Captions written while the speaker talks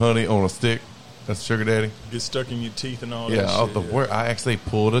honey on a stick. That's sugar daddy. Get stuck in your teeth and all Yeah, that shit. I actually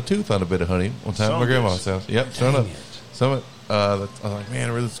pulled a tooth on a bit of honey one time at my grandma's house. Yep, sure enough. Some of it, I was like, man,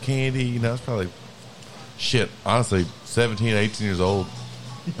 I really this candy. You know, it's probably shit. Honestly, 17, 18 years old,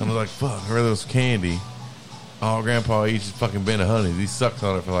 and I was like, fuck, I really was candy. Oh, Grandpa eats a fucking bin of honey. He sucks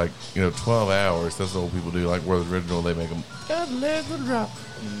on it for 12 hours. That's what old people do. Like Werther's Original, they make them. God, let it drop.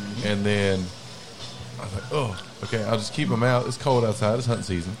 And then I was like, oh, okay, I'll just keep them out. It's cold outside. It's hunting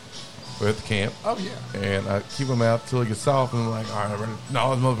season. We're at the camp. Oh, yeah. And I keep them out till it gets soft. And I'm like, all right, I'm ready to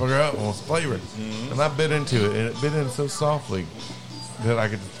gnaw this motherfucker up. I want some flavor. And I bit into it. And it bit in so softly that I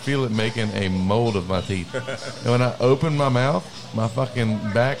could feel it making a mold of my teeth. And when I opened my mouth, my fucking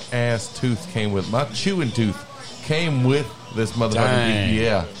back ass tooth came with, my chewing tooth came with this motherfucking Dang. teeth.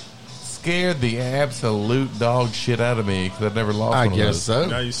 Yeah. Scared the absolute dog shit out of me because I've never lost I one of guess those. so.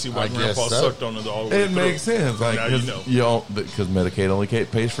 Now you see why I Grandpa guess so. sucked on it all the way It through. makes sense. Like, now you know. Because Medicaid only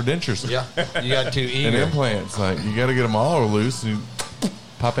pays for dentures. Yeah, you got too And eager. implants. Like, you got to get them all loose and you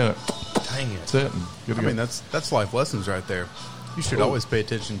pop in it. Dang it. That's it. And good to I mean, go. that's life lessons right there. You should always pay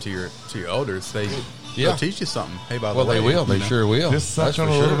attention to your elders. They'll teach you something. Hey, by the Well, way, they will. They you know. sure will. Just suck That's on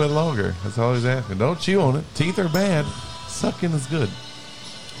for a little sure. bit longer. That's all he's asking. Don't chew on it. Teeth are bad. Sucking is good.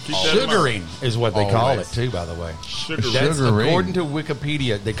 Keep that in mind. Sugaring is what they call it, Always. too, by the way. Sugar. That's, Sugaring. according to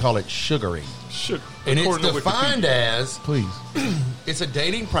Wikipedia, they call it sugaring. Sugar. And it's According to defined Wikipedia. as Please. it's a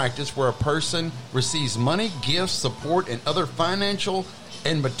dating practice where a person receives money, gifts, support, and other financial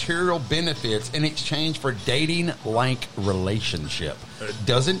and material benefits in exchange for dating-like relationship.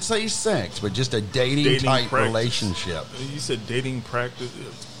 Doesn't say sex, but just a dating-type practice. relationship. You said dating practice.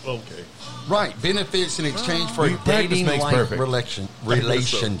 Okay. Right, benefits in exchange for a Practice makes dating-like perfect.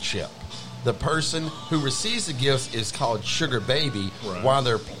 relationship. The person who receives the gifts is called sugar baby, Right. while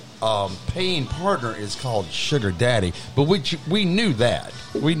their paying partner is called sugar daddy. But we knew that.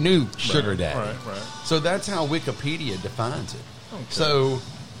 We knew sugar daddy. Right. So that's how Wikipedia defines it. So,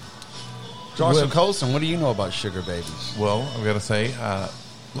 Joshua Colson, what do you know about sugar babies? Well, I've got to say,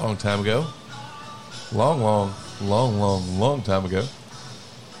 long time ago, long time ago,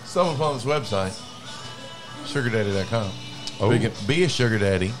 someone on this website, sugardaddy.com, be a sugar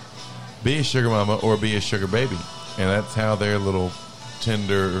daddy, be a sugar mama, or be a sugar baby. And that's how their little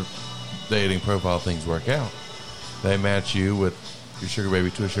Tinder dating profile things work out. They match you with your sugar baby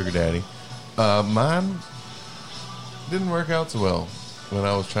to a sugar daddy. Mine didn't work out so well when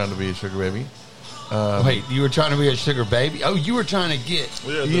I was trying to be a sugar baby. Wait, you were trying to be a sugar baby? Oh, you were trying to get...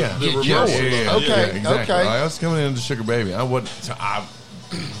 Yeah. Yeah. The Get reverse yours. of it. Okay. exactly. okay. I was coming into sugar baby. I wouldn't. So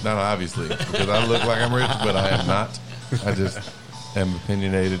not obviously because I look like I'm rich, but I am not. I just am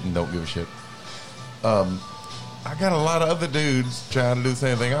opinionated and don't give a shit. I got a lot of other dudes trying to do the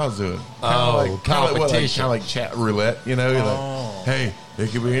same thing I was doing. Competition. Kind of like chat roulette. You know, you're like, hey, it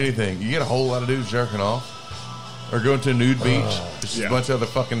could be anything. You get a whole lot of dudes jerking off, or going to a nude beach. There's just Yeah. a bunch of other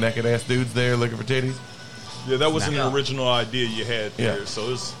fucking naked ass dudes there looking for titties. Yeah, that wasn't the original idea you had there. Yeah.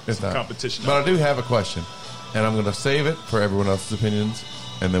 So it's It's not competition. But I do have a question, and I'm going to save it for everyone else's opinions,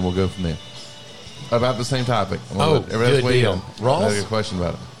 and then we'll go from there. About the same topic. I'm gonna let everybody else good weigh deal. in. Ross? I have a question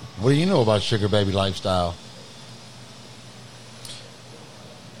about it. What do you know about sugar baby lifestyle?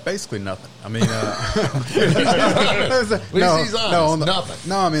 Basically nothing. I mean, He's honest. Nothing.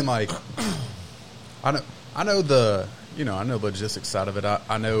 No, I mean, like, I know the logistics side of it.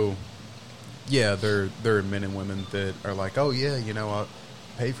 I know, yeah, there are men and women that are like, oh yeah,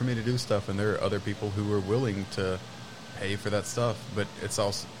 pay for me to do stuff, and there are other people who are willing to pay for that stuff. But it's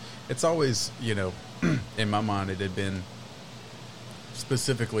always, in my mind, it had been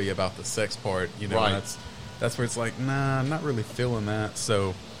specifically about the sex part, and Right. that's where it's like, nah, I'm not really feeling that.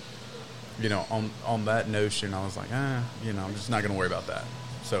 So, on that notion, I was like, I'm just not going to worry about that.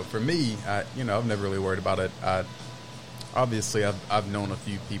 So for me, I've never really worried about it. Obviously, I've known a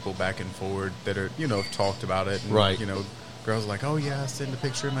few people back and forward that are, have talked about it. And, Right. Girls are like, oh yeah, I sent a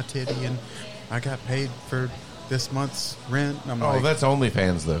picture of my titty and I got paid for this month's rent. And I'm Oh, like, that's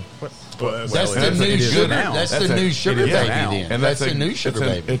OnlyFans though. what? That's the it new is sugar. now. That's That's the a- new sugar it is baby. now. Then And that's the new sugar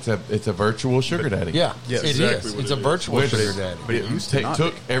baby. It's a virtual sugar daddy. Yeah, Yes, it exactly is. what It's it a is. virtual Which sugar is- daddy. But it used to not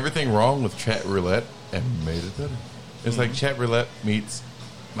took be. everything wrong with chat roulette and made it better. It's like chat roulette meets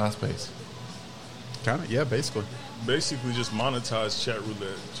MySpace. Kind of, yeah, basically. Basically, just monetize chat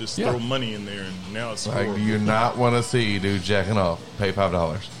roulette. Just Yeah. throw money in there, and now it's Like, horrible. do you not want to see dudes jacking off? Pay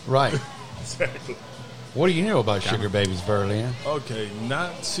 $5. Right. Exactly. What do you know about sugar babies, Berlin? Okay,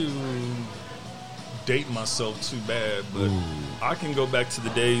 not to date myself too bad, but I can go back to the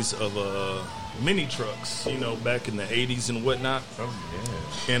days of mini trucks. Back in the '80s and whatnot. Oh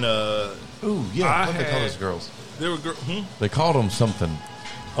yeah. And Ooh yeah. I What do they call had- those girls? there were They called them something.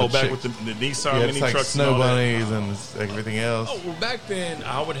 Oh, back chick- with the Nissan Yeah, mini it's like trucks, snow and all that. bunnies and everything else. Oh, well, back then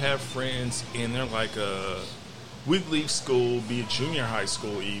I would have friends, and they're like, we'd leave school, be a junior high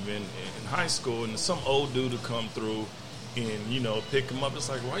school even, in high school, and some old dude would come through and, pick him up. It's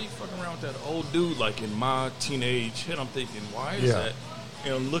like, why are you fucking around with that old dude? Like in my teenage head, I'm thinking, why is that?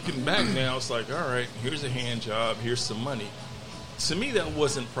 And looking back now, it's like, all right, here's a hand job, here's some money. To me, that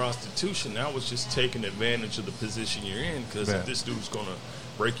wasn't prostitution. That was just taking advantage of the position you're in, because if this dude's going to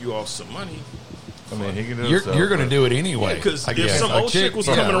break you off some money, I mean, he can do it You're himself, going to but- do it anyway. because I if guess. some A old chick was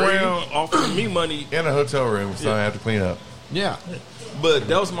coming around offering me money, in a hotel room, so I have to clean up. Yeah. but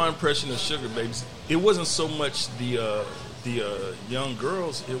that was my impression of sugar babies. It wasn't so much the young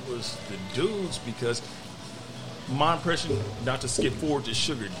girls; it was the dudes. Because my impression, not to skip forward to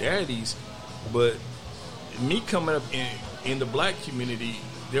sugar daddies, but me coming up in the black community,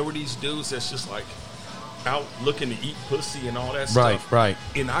 there were these dudes that's just like out looking to eat pussy and all that stuff. Right.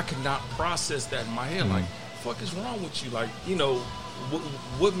 And I could not process that in my head. Like, fuck is wrong with you? Like,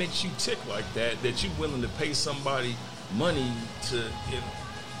 what makes you tick like that? That you willing to pay somebody money to,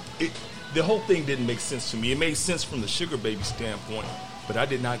 the whole thing didn't make sense to me. It made sense from the sugar baby standpoint, but I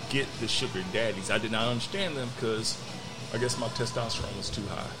did not get the sugar daddies. I did not understand them because I guess my testosterone was too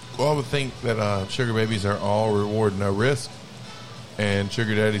high. Well, I would think that sugar babies are all reward, no risk, and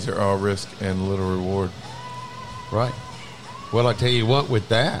sugar daddies are all risk and little reward. Right. Well, I tell you what, with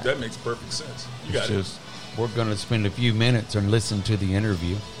that, That makes perfect sense. You got It's it. just we're going to spend a few minutes and listen to the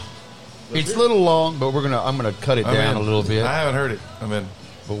interview. It's a little long, but I'm going to cut it down a little bit. I haven't heard it. I mean,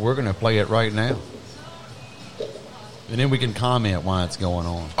 But we're going to play it right now. And then we can comment why it's going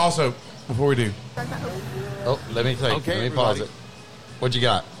on. also, before we do, Oh, let me take. Okay, let me pause everybody. it. What you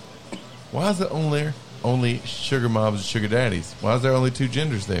got? why is it only sugar moms and sugar daddies? Why is there only two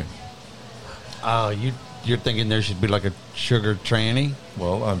genders there? You're thinking there should be like a sugar tranny?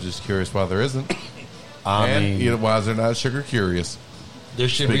 Well, I'm just curious why there isn't. I mean, Why is there not sugar curious? there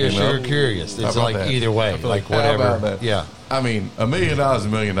should be a speaking sugar of- curious. How It's about like that? either way, I feel like how whatever. about that? Yeah. I mean, $1 million is $1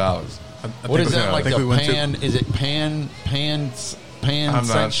 million. I What is think that we- like I think the we went to- pan? Is it I'm not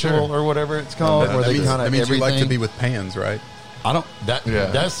pansexual sure. or whatever it's called? That Where they means- kind of That means you like to everything? be with pans, right? I don't. Yeah.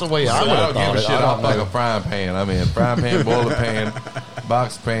 That's the way I So would have don't give thought a it. shit I off don't like know. a frying pan. I mean, frying pan, boiler pan,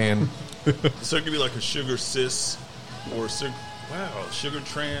 box pan. So it could be like a sugar cis or sugar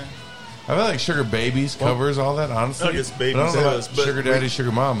tran. I feel like sugar babies covers all that, honestly. I guess But babies I don't know does, about but- sugar daddy,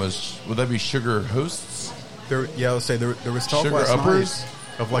 sugar mamas. Would that be sugar hosts? I would say there was talk Sugar last uppers? night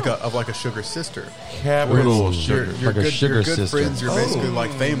of like a sugar sister. Capital Ooh. sugar. Like a sugar you're good sister. friends. You're basically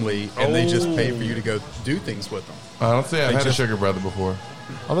like family, and they just pay for you to go do things with them. I don't say I've They had a just- sugar brother before.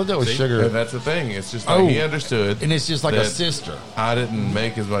 I thought that was And sugar, that's the thing. It's just like Oh. he understood. and it's just like a that sister, I didn't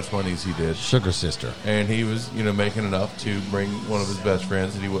make as much money as he did. sugar sister. And he was, making enough to bring one of his best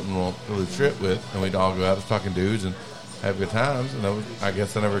friends that he wouldn't want to lose trip with. And we'd all go out as fucking dudes and have good times. And I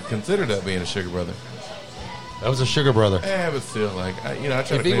guess I never considered that being a sugar brother. That was a sugar brother. Yeah, but still, I try to If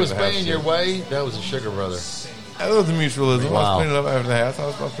he clean was up the house paying your shit. way, that was a sugar brother. That was a mutualism. I Wow. was cleaning up after the house. I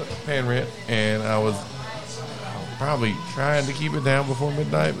was paying rent. And I was probably trying to keep it down before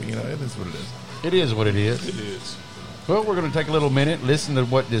midnight. But, it is what it is. It is what it is. It is. Well, we're going to take a little minute, listen to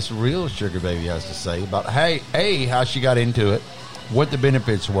what this real sugar baby has to say about how she got into it, what the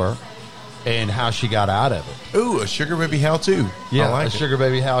benefits were, and how she got out of it. Ooh, a sugar baby how-to. Yeah, I like a it. sugar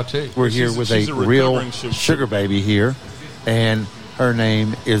baby how-to. We're here with she's a a real recovering sugar baby here, and her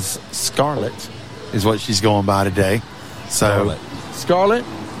name is Scarlett, is what she's going by today. So, Scarlett,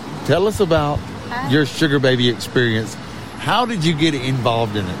 tell us about your sugar baby experience. How did you get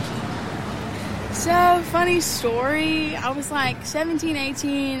involved in it? So, funny story. I was like 17,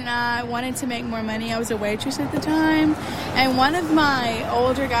 18, and I wanted to make more money. I was a waitress at the time. And one of my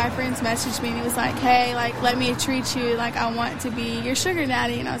older guy friends messaged me and he was like, hey, let me treat you. I want to be your sugar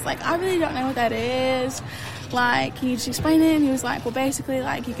daddy. And I was like, I really don't know what that is. Can you just explain it? And he was like, well, basically,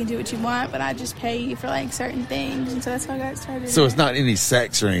 you can do what you want, but I just pay you for, certain things. And so that's how I got started. So it's not any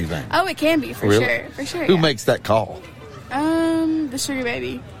sex or anything? Oh, it can be, for Really? sure. For sure, Who yeah. makes that call? The sugar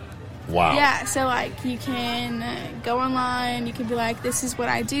baby. Wow. Yeah, so you can go online, you can be like, this is what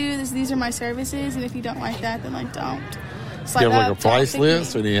I do, these are my services, and if you don't like that, then don't. Do you have a Talk price to me.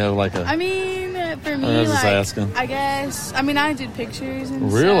 list, or do you have I mean, for me, I was just asking. I guess, I did pictures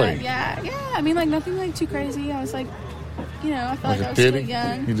and Really? stuff. Yeah, nothing too crazy. I was I felt like I a was titty? still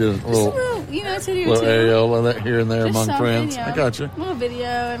young. You did a Just little, a little, titty or little two. areola that here and there Just among something, friends? I got you. A little video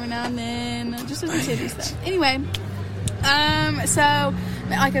every now and then, just little titty stuff. Anyway, so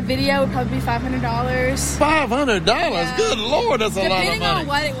a video would probably be $500. $500? Yeah. Good Lord, that's a lot of Depending money. on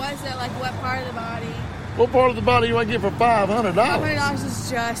what it was, though, what part of the body. What part of the body do I get for $500? $500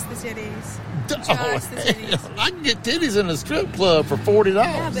 is just the titties. Just the titties. I can get titties in a strip club for $40.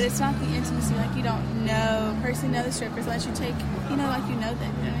 Yeah, but it's not the intimacy. Like, you don't personally know the strippers unless you take, like you know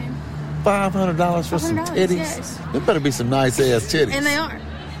them. You know what I mean? $500 for some $500, titties? yes. There better be some nice ass titties. And they are.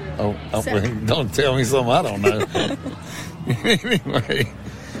 Oh, So- well, don't tell me something I don't know. Anyway,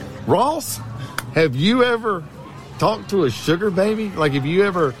 Ross, have you ever talked to a sugar baby? Like, have you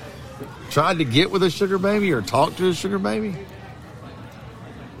ever tried to get with a sugar baby or talked to a sugar baby?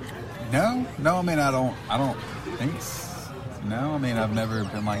 No. I mean, I don't think so. No, I mean, I've never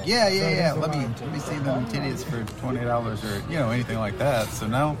been like, yeah. Let me see them titties for $20 or anything like that. So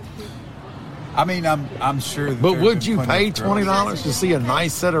no. I mean, I'm sure. That But there's would been you plenty pay of girls- $20 to see a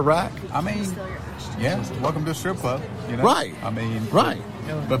nice set of rack? I mean, yeah. Welcome to a strip club. Right. I mean, Right.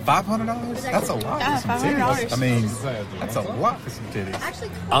 But $500? That's a lot Yeah, for some $500. titties. I mean, that's a lot for some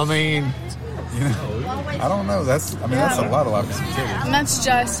titties. I mean, I don't know. That's a lot for some titties. And that's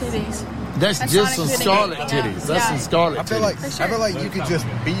just titties. that's That's just not some including Scarlet anything titties. else. That's Yeah. some Scarlet I titties. feel like you could just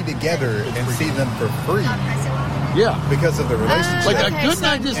be together and see them for free Yeah. because of the relationship. Like, Okay, couldn't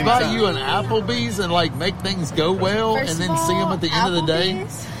I so- just buy you an Applebee's and, like, make things go well First and then of see them all, at the end of the day?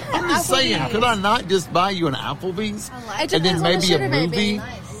 Applebee's? I'm just saying, Applebee's. could I not just buy you an Applebe's It and then depends on the maybe a sugar movie baby.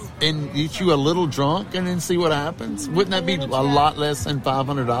 and get you a little drunk and then see what happens? Wouldn't that be a lot less than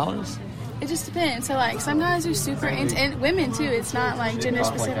 $500? It just depends. So, like, some guys are super into, and women too. It's not like gender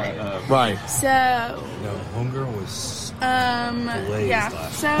specific. Right. So, Homegirl was yeah.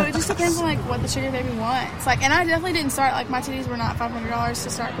 So it just depends on like what the sugar baby wants. Like, and I definitely didn't start like my titties were not $500 to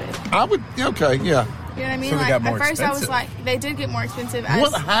start with. I would, okay, yeah. You know what I mean? So they like got more at first I was expensive. like, they did get more expensive. As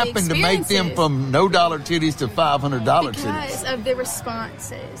What the happened to make them experiences- from no dollar titties to $500 because titties? of the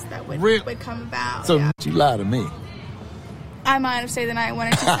responses that would come about. So yeah. you lie to me. I might have stayed the night one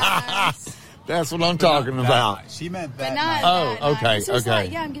or two times. That's what I'm talking about. She meant But that. not night. Oh, that night. okay, This was okay.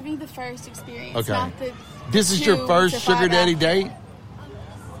 Like, yeah, I'm giving you the first experience. Okay. Not the This is your 2 first to sugar 5 daddy after. date?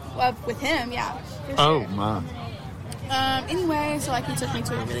 Well, with him, yeah. for Oh, sure. my. Anyway, so like he took me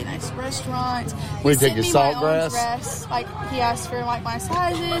to a really nice restaurant. Would he take sent you me my own Saltgrass? dress. Like he asked for like my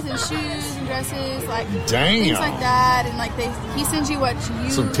sizes and shoes and dresses, like Damn. things like that. And like he sends you what you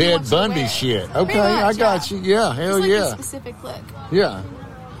Some want Ted to Bundy wear. shit. Pretty Okay, I much, got you. Yeah, hell Just, like, yeah. a specific look. Yeah.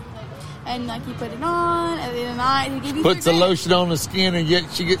 And like you put it on at the end of the night. He give you Puts the free drinks. lotion on the skin and yet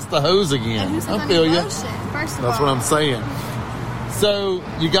she gets the hose And again. who says I I feel need you. lotion? First of That's all, what I'm saying. So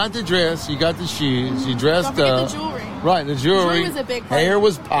you got the dress, you got the shoes, you dressed Don't forget up. the jewelry. Right, the jewelry. Jewelry was a big part. Hair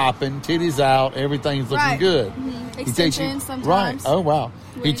was popping, titties out, everything's looking Right. good. Mhm. He takes you Extensions sometimes. right. Oh wow.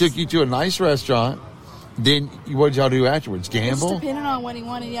 He Wigs. took you to a nice restaurant. Then what did y'all do afterwards? Just Gamble? depending on what he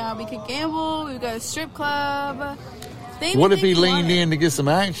wanted. Yeah, we could gamble. We would go to the strip club. What if he leaned in to get some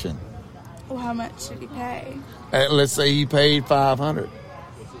action? Well, how much should he pay? Let's say he paid $500.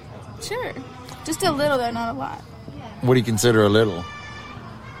 Sure. Just a little, though, not a lot. What do you consider a little?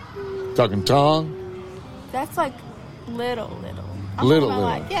 Talking tongue? That's like little. I'm Little, talking about, little.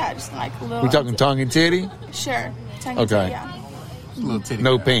 Like, yeah, just like little. We talking tongue and titty? Sure. Tongue Okay. yeah. Little titty.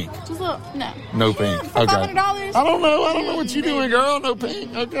 No pink. Just a little, no. No pink. For Okay. $500. I don't know what you doing, girl. No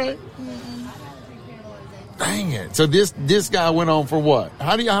pink. Okay. Dang it. So this guy went on for what?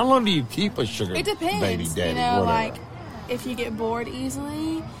 How long do you keep a sugar It depends. baby daddy? You know, whatever? like, if you get bored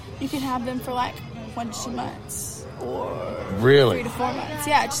easily, you can have them for like 1 to 2 months. Or Really? 3 to 4 months.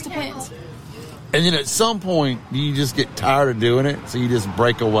 Yeah, it just depends. And then at some point, do you just get tired of doing it, so you just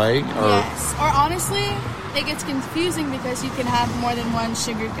break away? Or Yes. Or honestly, it gets confusing because you can have more than one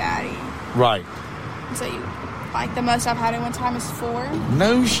sugar daddy. right? So you, like the most I've had at one time is 4.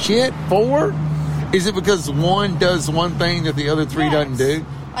 No shit. 4? Is it because one does one thing that the other 3 Yes. doesn't do?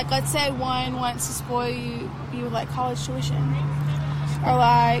 Like, let's say one wants to spoil you with like college tuition, or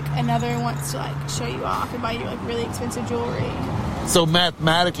like another wants to like show you off and buy you like really expensive jewelry. So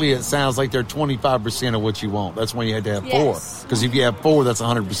mathematically, it sounds like they're 25% of what you want. That's why you had to have 4. Yes. Because if you have 4, that's I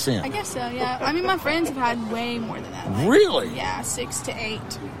 100%. guess so. Yeah. I mean, my friends have had way more than that. Like, Really? Yeah, 6 to 8.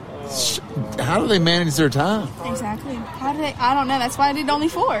 How do they manage their time? Exactly. How do they? I don't know. That's why I did only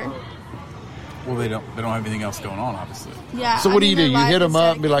 4. Well, they don't have anything else going on, obviously. Yeah. So I what do mean, you do? their You hit life them is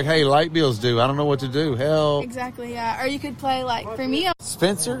up and be like, dedicated. "Hey, light bills due. I don't know what to do. Help." Exactly. Yeah. Or you could play like for me.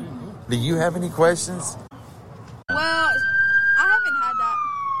 Spencer, do you have any questions? Well, I haven't had that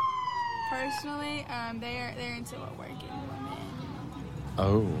personally. They're into what working women.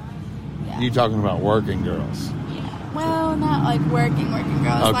 Oh, Yeah. you talking about working girls? Yeah. Well, not like working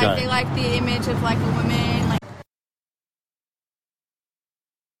girls. Okay. Like they like the image of like a woman. Like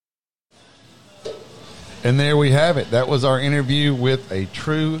And there we have it. That was our interview with a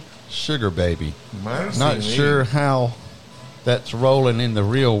true sugar baby. Might Not have seen sure me. how that's rolling in the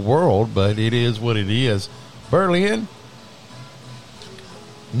real world, but it is what it is. Berlin,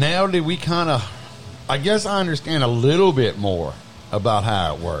 now did we kind of, I guess I understand a little bit more about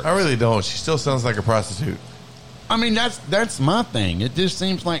how it works. I really don't. She still sounds like a prostitute. I mean, that's my thing. It just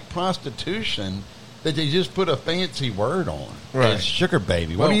seems like prostitution that they just put a fancy word on. Right. As sugar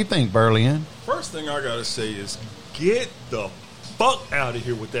baby. What Well- do you think, Berlin? First thing I gotta say is get the fuck out of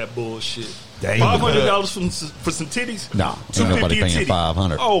here with that bullshit. Damn. $500 for some titties? Nah, ain't nobody $250 a paying titty.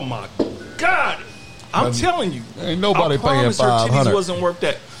 $500. Oh my god! I'm telling you, Ain't nobody I paying promise her $500. titties wasn't worth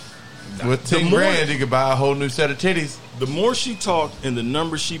that. With The 10 more- grand, you could buy a whole new set of titties. The more she talked and the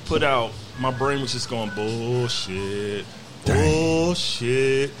numbers she put out, my brain was just going bullshit,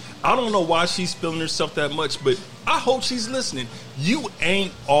 bullshit. I don't know why she's feeling herself that much, but I hope she's listening. You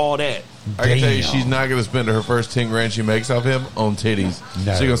ain't all that. I can tell you, Damn. she's not going to spend her first 10 grand she makes off him on titties.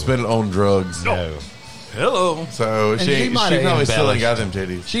 No. She's going to spend it on drugs. No. Hello. So And she she might have probably still ain't got them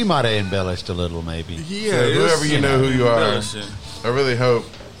embellished. titties. She might have embellished a little, maybe. Yeah, So whoever you know who you are, embarrassing. I really hope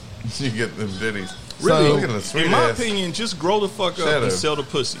you get them titties. Really, Look at the sweet in my ass. opinion, just grow the fuck up Shut and up. sell the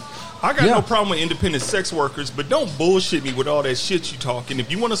pussy. I got Yeah. no problem with independent sex workers, but don't bullshit me with all that shit you talking. If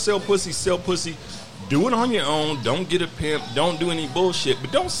you want to sell pussy, sell pussy. Do it on your own. Don't get a pimp. Don't do any bullshit.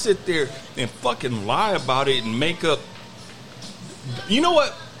 But don't sit there and fucking lie about it and make up. You know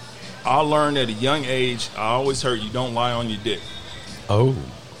what? I learned at a young age. I always heard you don't lie on your dick. Oh.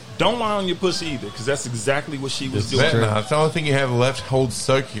 Don't lie on your pussy either, because that's exactly what she was This is doing. Nah, it's the only thing you have left hold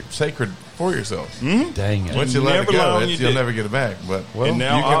sacred for yourself. Dang it. Once you let it Never lie go, on it's, your you'll dick. never get it back. But And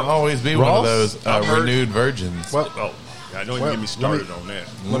now you can I'll- always be one of Ross, those I've heard- renewed virgins. Well, Oh, I don't even Well, get me started on that.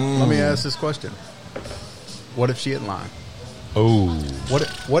 let me ask this question: what if she ain't lying? Oh.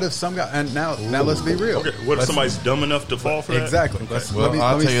 What if some guy? And now let's be real. Okay, what if Let's- somebody's dumb enough to fall for that? exactly? Okay. Let's, Well, let me,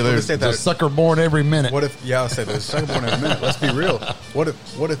 I'll let me, tell you, let me there's say The that. sucker born every minute. What if? Yeah, I'll say there's a second point in a minute. Let's be real. What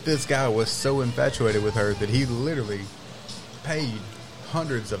if this guy was so infatuated with her that he literally paid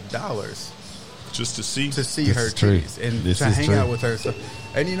hundreds of dollars Just to see. to see This her is true. titties and This to is hang true. out with her? So,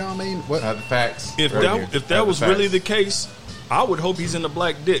 and you know what I mean? What? The facts. If right that here. if that Have was the really facts. the case, I would hope he's in the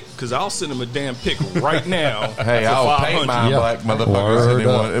black dick, because I'll send him a damn pic right now. Hey, for I'll paint 500. my Yeah. black motherfuckers. Word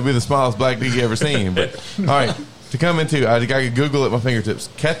Anyone. up. It'll be the smallest black dick you ever seen. But all right, to come into, I could Google at my fingertips.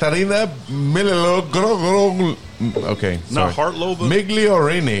 Catarina Mililogro. Okay, Not sorry. Hartlova?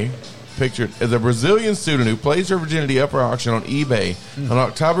 Migliorini, pictured as a Brazilian student who placed her virginity up for auction on eBay on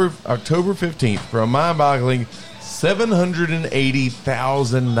October 15th for a mind-boggling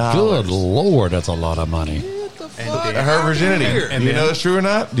 $780,000. Good Lord, that's a lot of money. Her virginity. And Do you then- know it's true or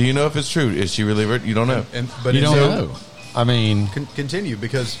not? Do you know if it's true? Is she really? You don't know. But You it's don't so- know. I mean, Continue,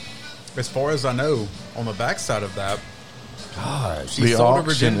 because as far as I know, on the backside of that, God. she The sold her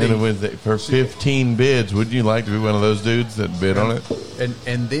auction virginity, and it was for 15 bids. Wouldn't you like to be one of those dudes that bid on it?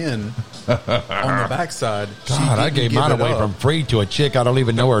 and then on the backside, she God, I didn't gave give mine it away up. from free to a chick I don't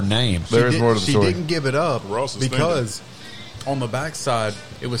even know her name. There is more to the She story. didn't give it up Ross is because on the backside,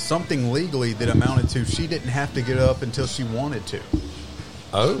 it was something legally that amounted to she didn't have to get up until she wanted to.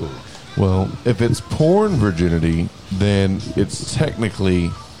 Oh. Well, if it's porn virginity, then it's technically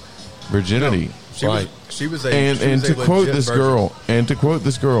virginity. She Right. was a And she was to a quote legit this virgin. girl,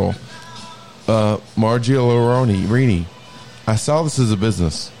 Margia Rini, I saw this as a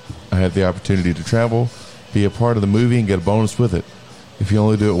business. I had the opportunity to travel, be a part of the movie, and get a bonus with it. If you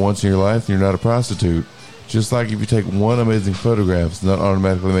only do it once in your life, then you're not a prostitute. Just like if you take one amazing photograph, it does not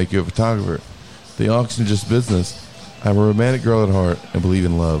automatically make you a photographer. The auction is just business. I'm a romantic girl at heart and believe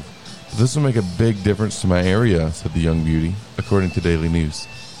in love. But this will make a big difference to my area, said the young beauty, according to Daily News.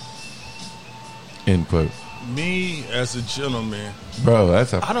 End quote. Me as a gentleman, Bro,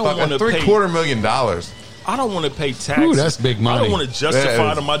 that's a I don't fucking wanna pay- $750,000. I don't want to pay taxes. Ooh, that's big I money. don't want to justify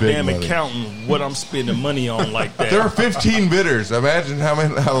That to is my big damn money. accountant what I'm spending money on like that. There are 15 bidders. Imagine how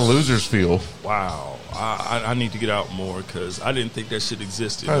the losers feel. Wow, I need to get out more, because I didn't think that shit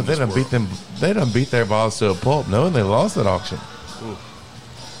existed. Bro, in they this done world. beat them. They done beat their balls to a pulp, knowing they lost that auction.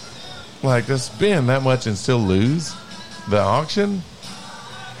 Like to spend that much and still lose the auction.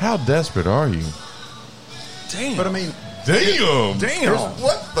 How desperate are you? Damn. But I mean, Damn!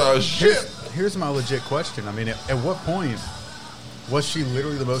 What the shit? here's my legit question. I mean, at what point was she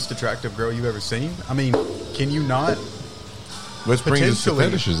literally the most attractive girl you've ever seen? I mean, can you not Which brings us to potentially-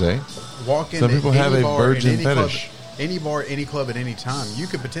 fetishes, eh? walk into Some people any have a bar in virgin any club- fetish. any bar, any club at any time? You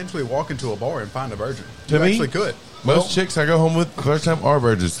could potentially walk into a bar and find a virgin. To You me, actually could. Most chicks I go home with the first time are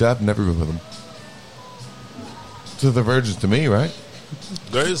virgins. I've never been with them. So they're virgins to me, right?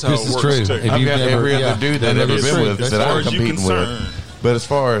 That is how This it is works. true. Too. If I've you've got never- every yeah, other dude that I've that ever is been true. with That's that As far I'm as you competing with. concerned, But as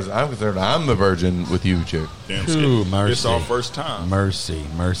far as I'm concerned, I'm the virgin with you, chick. Damn, Ooh, mercy. It's our first time. Mercy.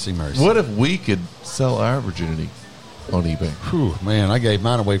 What if we could sell our virginity on eBay? Whew, man, I gave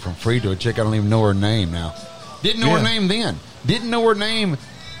mine away from free to a chick. I don't even know her name now. Didn't know her Yeah. name then. Didn't know her name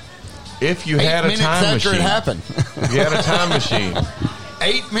If you 8 had a minutes time after machine, it happened. if you had a time machine,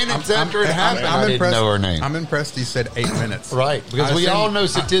 8 minutes after it happened, I didn't impressed. know her name. I'm impressed he said 8 minutes. Right, because I we assume- all know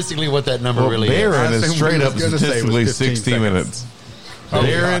statistically what that number really is. Darren I is assumed straight he up was gonna say it was statistically 15 60 seconds. minutes. Oh,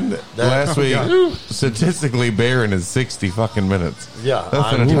 Darren, God. last week, God. statistically, Barron is 60 fucking minutes. Yeah,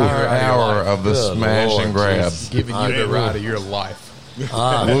 That's an I'm- entire Ooh, hour of the Good smash Lord, and grab. Jesus. Giving you the ride of your life.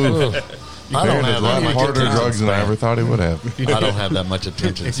 I Barron don't has have a lot that harder much drugs than I ever thought he would have. I don't have that much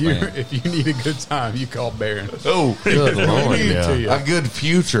attention If you span. if you need a good time, you call Barron. Oh, Good Lord, yeah. a good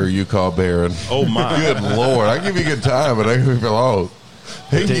future you call Barron. Oh, my. Good Lord, I give you a good time, but I give you for long.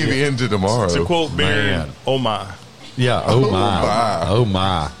 He can give you into tomorrow. To quote Barry, Man. oh my. Yeah, oh my. my. Oh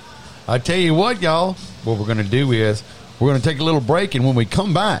my. I tell you what, y'all, what we're going to do is we're going to take a little break, and when we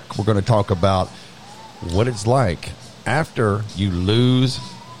come back, we're going to talk about what it's like after you lose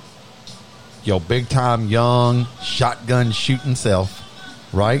your big time young shotgun shooting self,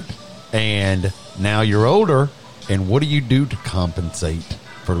 right? And now you're older, and what do you do to compensate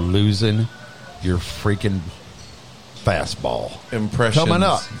for losing your freaking fastball? Impressions. Coming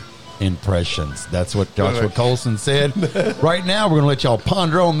up. Impressions. That's what Joshua Colson said. Right now, we're going to let y'all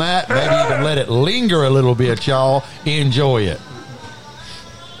ponder on that. Maybe even let it linger a little bit, y'all. Enjoy it.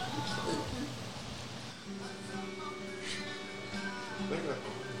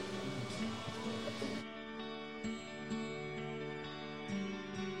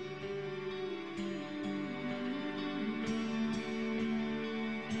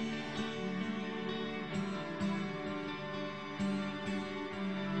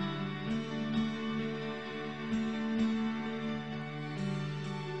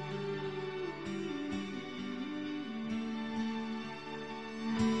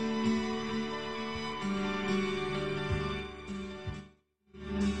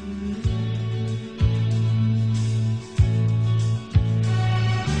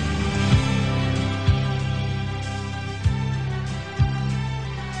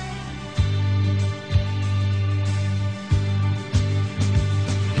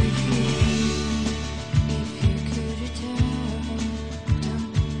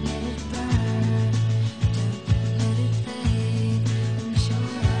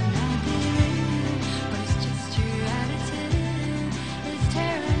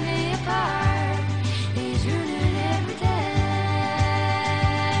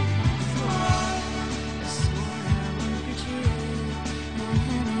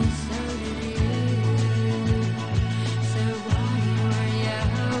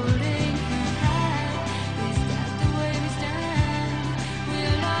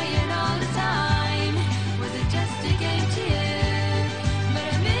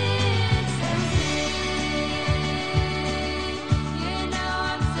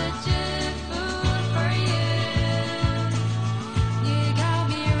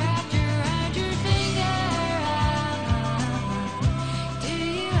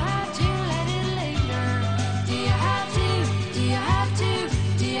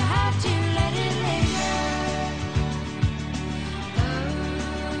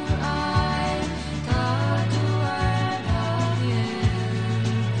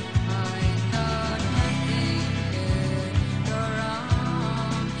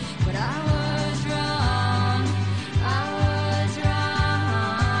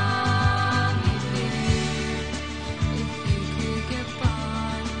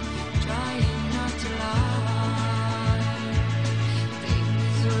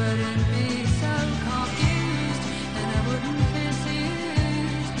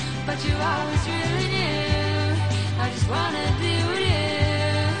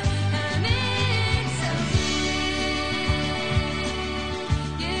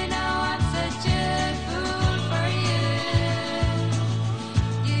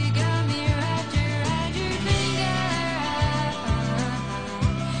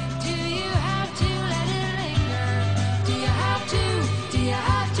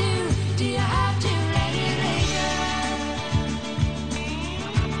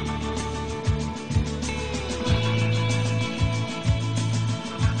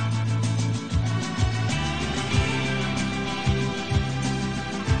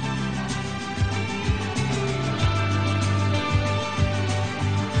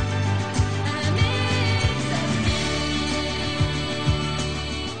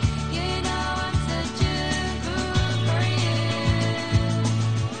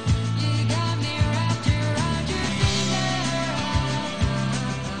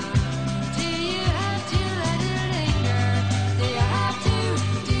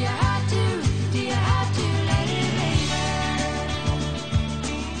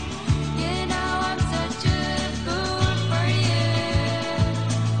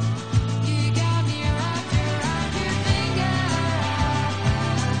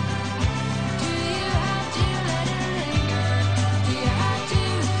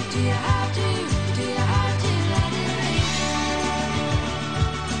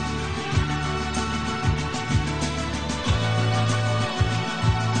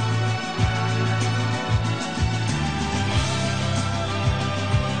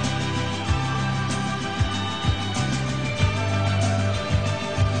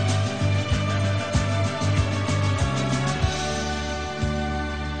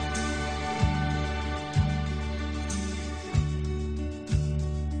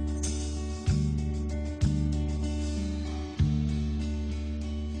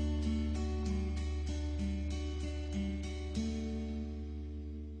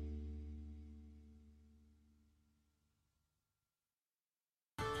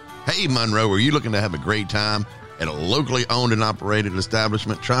 Hey, Monroe, are you looking to have a great time at a locally owned and operated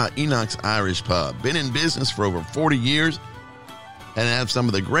establishment? Try Enoch's Irish Pub. Been in business for over 40 years and have some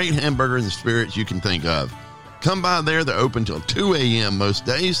of the great hamburgers and spirits you can think of. Come by there. They're open till 2 a.m. most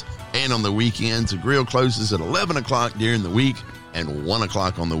days, and on the weekends, the grill closes at 11 o'clock during the week and 1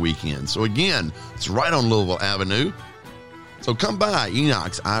 o'clock on the weekend. So again, it's right on Louisville Avenue. So come by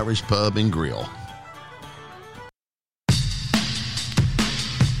Enoch's Irish Pub and Grill.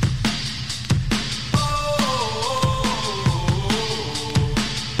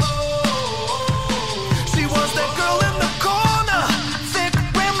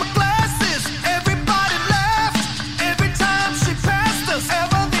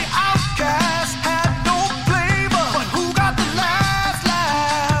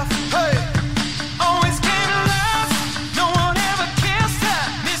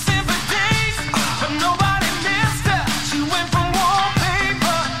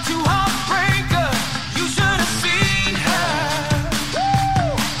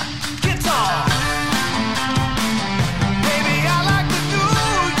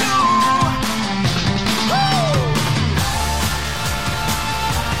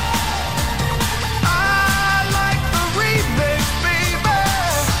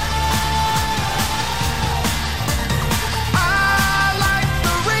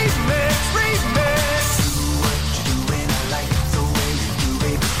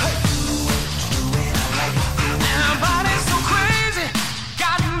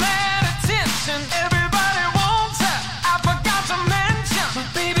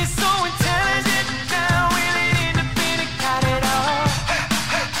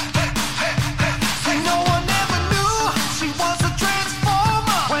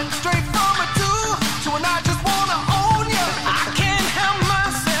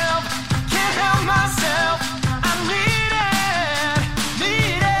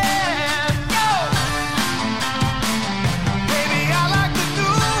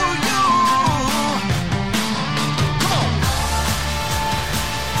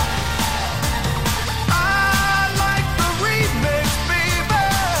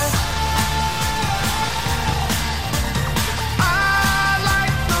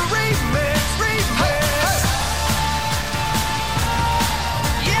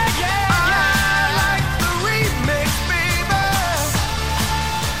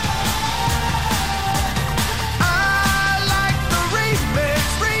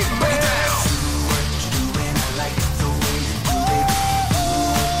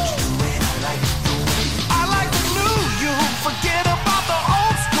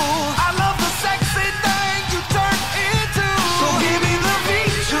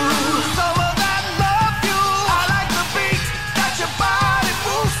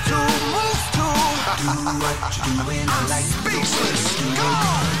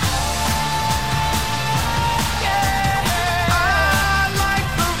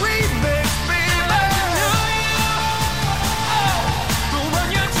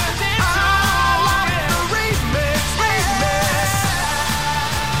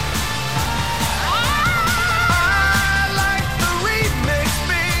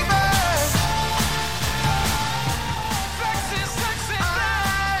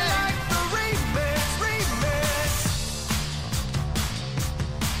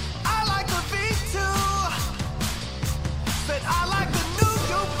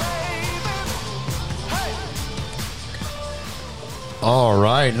 All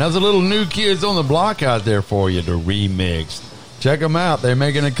right, and there's a little New Kids on the Block out there for you, the remix. Check them out. They're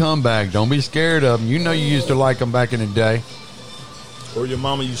making a comeback. Don't be scared of them. You know you used to like them back in the day. Or your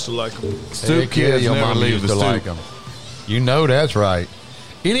mama used to like them. Stoop Kids your never mama leave used the to like stoop. them. You know that's right.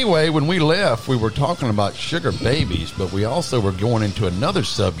 Anyway, when we left, we were talking about sugar babies, but we also were going into another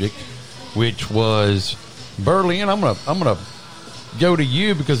subject, which was Berlin. I'm gonna go to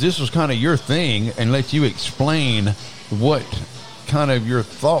you because this was kind of your thing, and let you explain what kind of your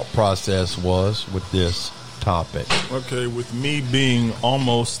thought process was with this topic. Okay, with me being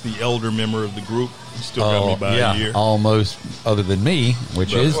almost the elder member of the group, you still got me by a year. Almost, other than me,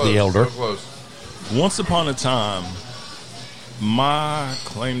 which is the elder. So close. Once upon a time, my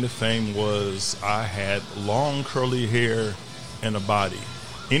claim to fame was I had long curly hair and a body.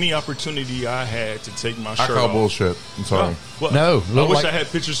 Any opportunity I had to take my I shirt call off. bullshit. I'm sorry. Well, No, I look wish like- I had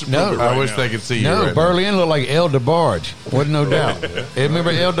pictures to No, prove it right I wish now. they could see you. No, right Berlin looked like El DeBarge. Wasn't no doubt.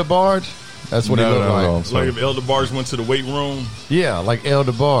 Remember El DeBarge? That's what he No, looked no, like. no. Like So- if Elder Bars went to the weight room. Yeah, like El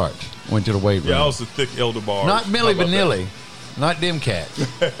DeBarge went to the weight room. Yeah, I was a thick Elder Bars. Not Milli How about Vanilli, not them cats,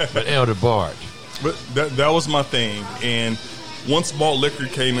 but El DeBarge. But that was my thing. And once malt liquor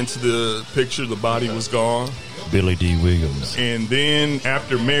came into the picture, the body was gone. Billy D. Williams. And then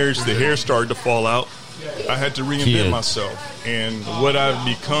after marriage, the hair started to fall out. I had to reinvent Kids. myself. And what I've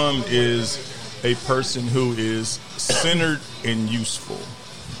become is a person who is centered and useful.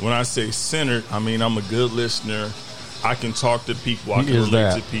 When I say centered, I mean I'm a good listener. I can talk to people. I He can is relate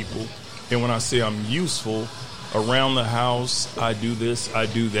that. to people. And when I say I'm useful, around the house, I do this, I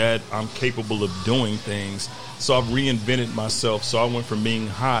do that. I'm capable of doing things. So I've reinvented myself. So I went from being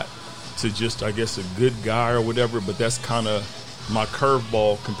hot to just, I guess, a good guy or whatever. But that's kind of my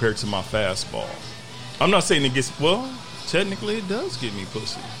curveball compared to my fastball. I'm not saying it gets, well, technically it does get me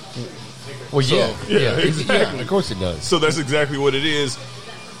pussy. Well, So, yeah, exactly. Yeah, of course it does. So that's exactly what it is.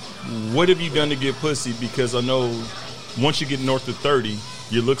 What have you done to get pussy? Because I know once you get north of 30,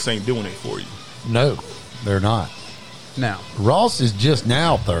 your looks ain't doing it for you. No, they're not. Now, Ross is just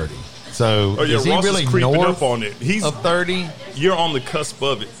now 30. So Oh, yeah, is he Ross really is creeping north up on it. He's of 30? You're on the cusp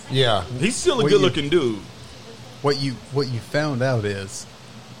of it. Yeah. He's still a What good-looking dude. what you found out is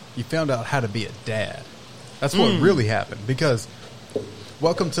you found out how to be a dad. That's what really happened, because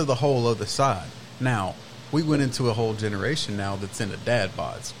welcome to the whole other side. Now, we went into a whole generation now that's into dad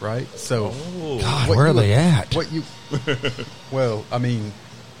bods, right? So, God, what where are you- they at? What you? Well, I mean,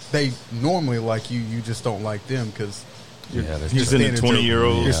 they normally like you. You just don't like them because He's in the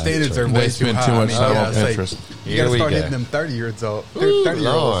 20-year-old. Your standards are They way too spend high. too much time yeah, on say, Pinterest. You Here got to we start go. hitting them 30-year-olds up. Ooh, 30-year-olds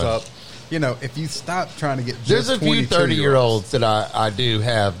Lord. up. You know, if you stop trying to get There's just a few 22-year-olds. 30-year-olds that I do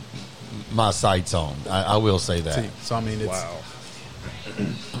have my sights on. I will say that. See, so I mean, it's Wow.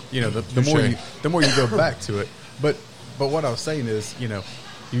 you know the more you go back to it. But what I was saying is, you know,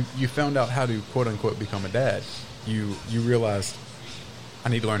 you found out how to quote unquote become a dad. You realized I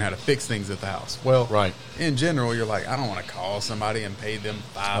need to learn how to fix things at the house. Well, Right. In general, you're like, I don't want to call somebody and pay them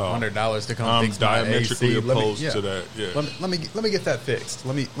 $500 to come I'm fix my diametrically AC. opposed to that, yeah. Let me get that fixed.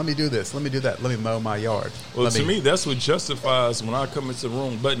 Let me do this. Let me do that. Let me mow my yard. Well, Let to me, that's what justifies when I come into the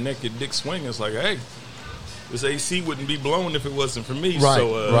room butt naked, dick swinging. It's like, hey, this AC wouldn't be blown if it wasn't for me. Right,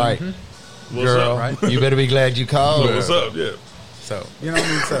 So, right. What's Girl, up? Right. you better be glad you called. What's up? Yeah. So you know what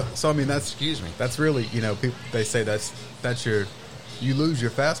I mean. So I mean that's Excuse me. That's really, you know, people, they say that's your, you lose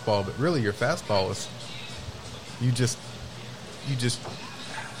your fastball, but really your fastball is you just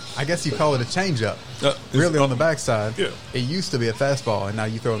I guess you call it a changeup. Really on the backside, Yeah. it used to be a fastball, and now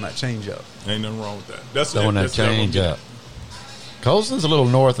you throwing that changeup. Ain't nothing wrong with that. That's Throwing that that's never change gonna up. Colson's a little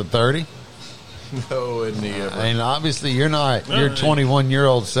north of 30. No, in the And obviously you're not your Right.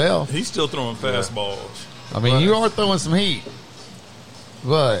 21-year-old self. be- He's still throwing fastballs. I mean, you are throwing some heat.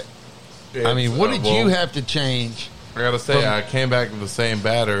 But, I mean, what did you have to change? I gotta say, I came back to the same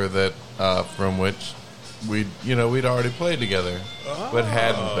batter that from which we'd already played together, but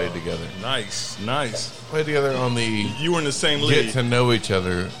hadn't played together. Nice. Played together on the You were in the same get league. to know each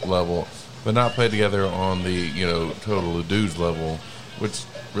other level, but not played together on the total dudes level, which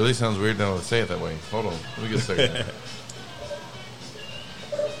really sounds weird now to say it that way. Hold on, let me get a second.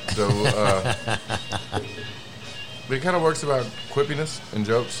 So, but it kind of works about quippiness and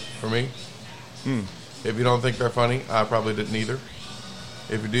jokes for me. If you don't think they're funny, I probably didn't either.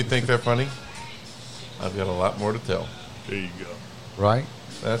 If you do think they're funny, I've got a lot more to tell. There you go. Right?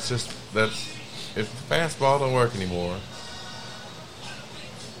 That's if the fastball don't work anymore.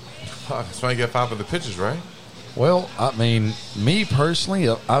 That's why you got five of the pitches, right? Well, I mean, me personally,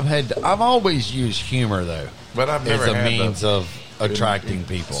 I've always used humor, though, But I've never as a had means of attracting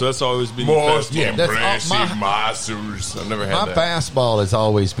people. So that's always been your most fastball. That's all- my- masters. I've never had My that. fastball has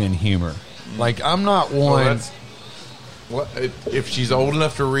always been humor. Like, I'm not Well, one... that's- what, if she's old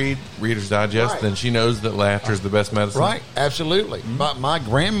enough to read Reader's Digest, Right. then she knows that laughter is the best medicine. Right, absolutely. My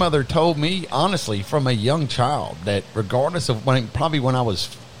grandmother told me, honestly, from a young child, that regardless of probably when I was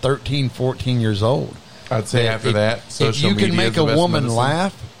 13, 14 years old, I'd say that after if, that, if social you can media make is the a best woman medicine.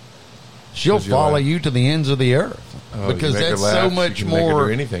 laugh, she'll 'Cause you'll follow laugh. you to the ends of the earth. Oh, you Because make her that's laugh, so she much can make her more.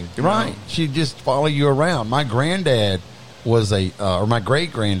 do anything. Right. She just follow you around. My granddad was or my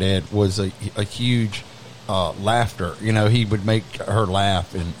great granddad was a huge laughter. You know, he would make her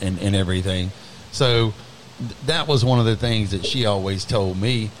laugh and everything. So that was one of the things that she always told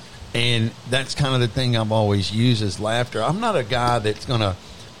me. And that's kind of the thing I've always used is laughter. I'm not a guy that's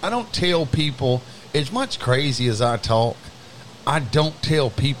I don't tell people, as much crazy as I talk, I don't tell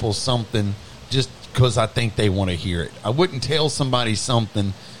people something just because I think they want to hear it. I wouldn't tell somebody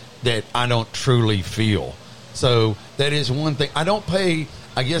something that I don't truly feel. So that is one thing.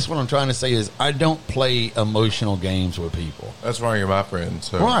 I guess what I'm trying to say is I don't play emotional games with people. That's why you're my friend.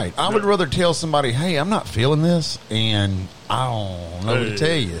 So. Right. I would rather tell somebody, hey, I'm not feeling this, and I don't know what to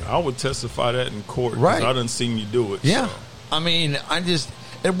tell you. I would testify that in court. 'cause Right. I done seen you do it. Yeah. So. I mean,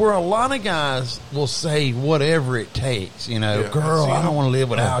 And where a lot of guys will say whatever it takes, you know, girl, I don't want to live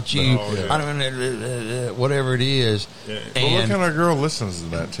without you. I don't, whatever it is. Yeah. But what kind of girl listens to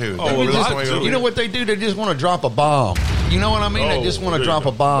that too? You know what they do? They just want to drop a bomb. You know what I mean? They just want to drop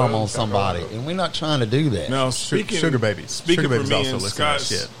a bomb on somebody, and we're not trying to do that. Now, speaking sugar babies. Speaking Sugar for babies me also and listen to that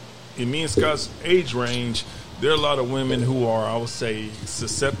Scott's, shit. in me and Scott's age range, there are a lot of women who are, I would say,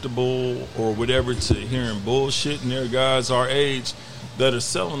 susceptible or whatever to hearing bullshit, and there are guys our age that are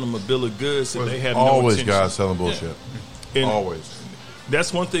selling them a bill of goods that they had no always intention. guys selling bullshit. And Always.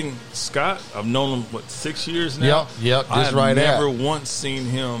 That's one thing, Scott. I've known him 6 years now. Yep. I Just have right never at. once seen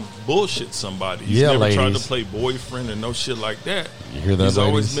him bullshit somebody. He's never tried to ladies. play boyfriend or no shit like that. You hear that, He's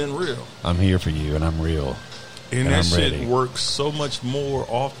always ladies? been real. I'm here for you, and I'm real. And And that I'm shit ready. works so much more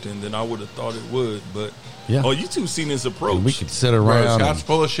often than I would have thought it would. But Yeah. you two seen his approach. And we could sit Bro, around. Scott's and-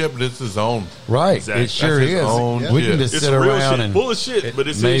 full of shit, but it's his own. right. Exactly. It sure That's his is. own We shit. can just it's sit real around shit, and full of shit, but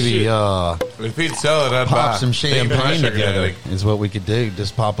it's his maybe shit. If he'd sell it, I'd buy. pop some Take it to my champagne sugar together. daddy. Is what we could do.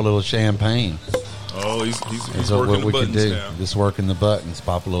 Just pop a little champagne. Oh, he's Is working what the we could buttons do. now. Just working the buttons.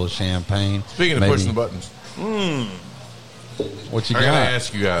 Pop a little champagne. Speaking of Maybe- pushing the buttons, what you I gotta got?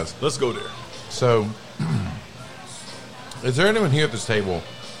 ask you guys. Let's go there. So, is there anyone here at this table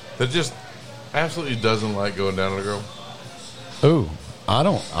that just absolutely doesn't like going down on a girl? Ooh, I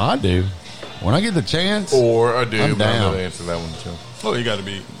don't. I do. When I get the chance. Or I do, I'm but I'm down. going to answer that one too. Oh, you got to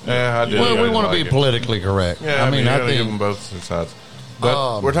be. Yeah, I do. Well, we I want to like be it. politically correct. Yeah, I mean, I I gotta give them think. both sides.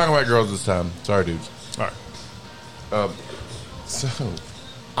 But we're talking about girls this time. Sorry, dudes. All right. So,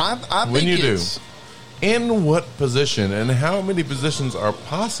 I think when you do, it's, in what position and how many positions are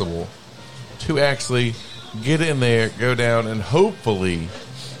possible to actually get in there, go down, and hopefully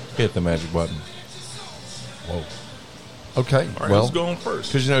hit the magic button? okay. All right, Well, who's going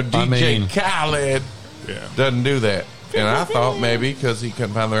first? Because, DJ I mean- Khaled Yeah. doesn't do that. And I thought maybe because he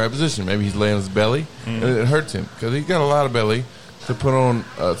couldn't find the right position, maybe he's laying on his belly, and it hurts him because he's got a lot of belly to put on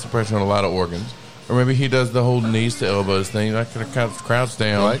suppression on a lot of organs. Or maybe he does the whole knees to elbows thing. I could kind of crouch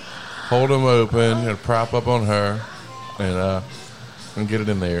down, Right. hold him open, and prop up on her, and get it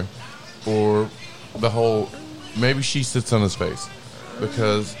in there. Or the whole, maybe she sits on his face.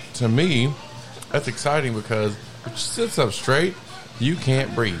 Because to me, that's exciting because if she sits up straight, you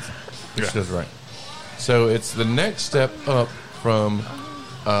can't breathe. If she does it right. So it's the next step up from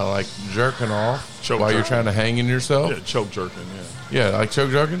like jerking off Choke while you're jerking. trying to hang in yourself. Yeah, choke jerking. Yeah. Yeah, like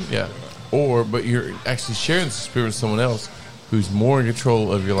choke jerking. Yeah. Or, but you're actually sharing this experience with someone else who's more in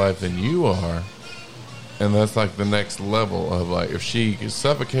control of your life than you are. And that's like the next level of like, if she can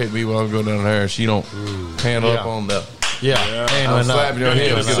suffocate me while I'm going down on her, she don't pan up Yeah. on the, yeah. I'm And slapping your Yeah, head,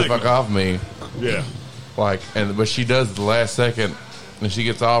 yeah, get the signal. fuck off me. Yeah. Like, but she does it the last second, and she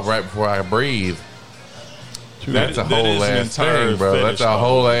gets off right before I breathe. That's a That whole is an ass entire thing, bro. fetish, That's a though.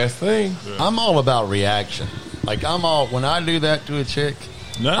 whole ass thing. I'm all about reaction. Like when I do that to a chick,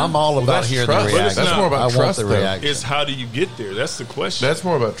 No. I'm all about that's hearing trust. the But reaction. it's not- That's more about I want trust, the though. reaction. It's how do you get there? That's the question. That's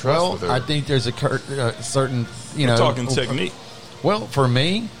more about trust Well, with her. I think there's a certain, you We're know, talking technique. Well, for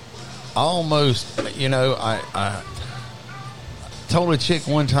me, I almost, I told a chick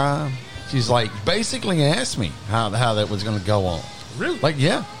one time. She's like, basically asked me how that was going to go on. Really? Like,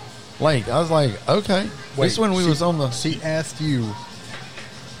 yeah. Like, I was like, okay. This when we was on the, She asked you.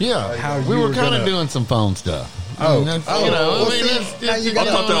 yeah. how we you were were kind of gonna- doing some phone stuff. Oh. You know, Oh. you know, Well, I mean, see, that's now you just, got-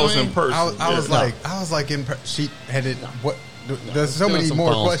 you I thought know that was what I in mean? person. I was Yeah. like, she had it. What? There's so Doing many some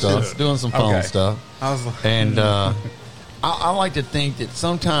more phone questions. stuff, doing some phone Okay. stuff. I was like, And I like to think that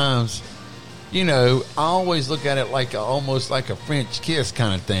sometimes, I always look at it like almost like a French kiss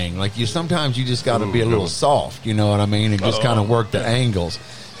kind of thing. Like sometimes you just got to be a little soft, you know what I mean, and just kind of work the angles.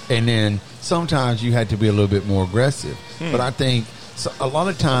 And then sometimes you had to be a little bit more aggressive. But I think a lot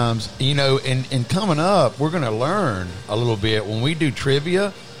of times, and coming up, we're going to learn a little bit when we do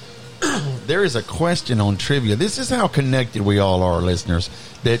trivia. There is a question on trivia. This is how connected we all are, listeners,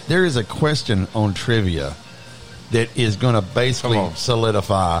 that there is a question on trivia that is going to basically Come on.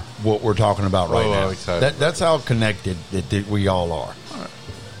 solidify what we're talking about right Oh, now. I'm excited. That's how connected that we all are.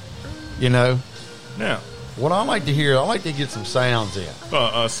 Now, What I like to hear, I like to get some sounds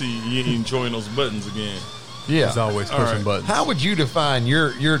in. see you enjoying those buttons again. Yeah. he's always All pushing right. buttons. How would you define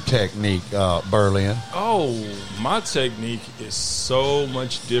your technique, Berlin? Oh, my technique is so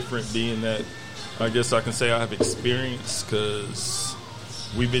much different, being that I guess I can say I have experience because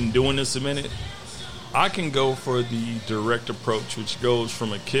we've been doing this a minute. I can go for the direct approach, which goes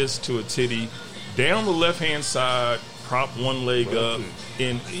from a kiss to a titty, down the left-hand side, prop one leg up,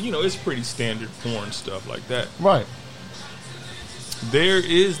 and, it's pretty standard porn stuff like that. Right. There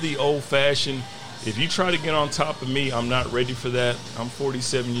is the old-fashioned If you try to get on top of me, I'm not ready for that. I'm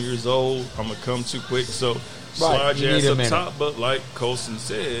 47 years old. I'm going to come too quick. So slide you your need ass a up minute. top. But like Colson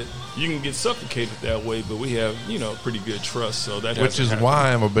said, you can get suffocated that way. But we have, pretty good trust. So that Which is hasn't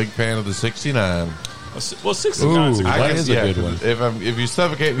why I'm a big fan of the 69. happened. Well, 69 is a Ooh, good that one. is a good one. If you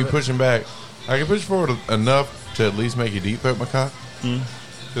suffocate me pushing back, I can push forward enough to at least make you deep throat my cock.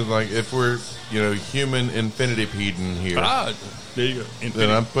 Because like if we're human infinity peding here, Ah, there you go. then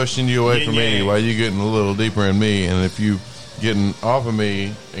Infinity. I'm pushing you away from me Yin-yang. while you getting a little deeper in me, and if you getting off of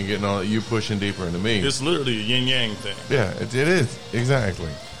me and getting on, you pushing deeper into me. It's literally a yin yang thing. Yeah, it is exactly.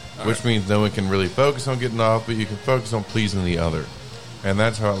 Which means no one can really focus on getting off, but you can focus on pleasing the other, and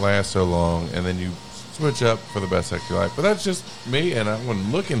that's how it lasts so long. And then you switch up for the best sex of your life. But that's just me, and I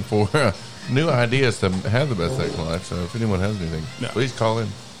wasn't looking for new ideas to have the best sex of my life. So if anyone has anything, No. please call in.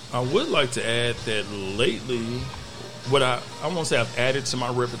 I would like to add that lately, what I won't say I've added to my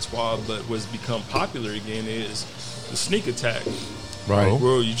repertoire, but what's become popular again is the sneak attack. Right.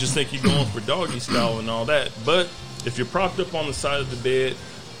 Where you just think you're going for doggy style and all that. But if you're propped up on the side of the bed,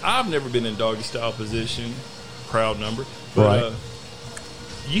 I've never been in doggy style position, proud number. But Right.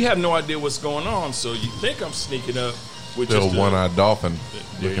 you have no idea what's going on, so you think I'm sneaking up with Still just a- one-eyed dolphin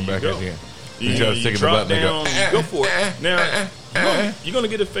There looking you back go. at you. You, try to you stick in the drop button, they go, down, you go for it. Now, you're going to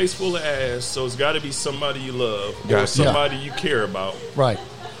get a face full of ass, so it's got to be somebody you love or Gotcha. somebody you care about. Right.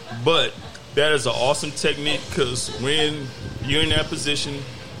 But that is an awesome technique because when you're in that position,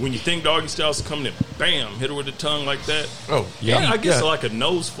 when you think doggy style's coming in, bam, hit her with the tongue like that. Oh, I guess yeah. like a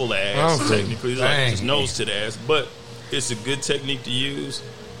nose full of ass, Oh, technically. It's like dang. just nose to the ass. But it's a good technique to use.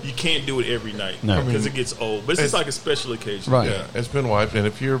 You can't do it every night No. because it gets old. But it's just it's- like a special occasion. Right. Yeah, it's been wiped. And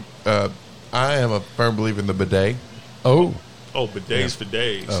if you're, I am a firm believer in the bidet. Oh, Oh, but days for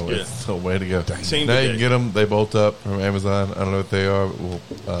days. Oh, yeah. it's the way to go. Team Now you bidet. can get them. They bolt up from Amazon. I don't know what they are. We'll,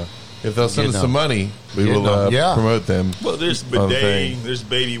 if they'll send Get us some them. money, we Get will them. Yeah. promote them. Well, there's on the bidet, thing. there's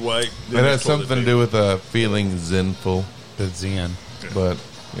baby wipe. It has something to do with feeling zenful. the Zen. But,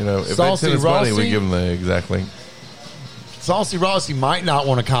 if they Saucy send us money, we Rossi? give them the exact link. Saucy Rossi might not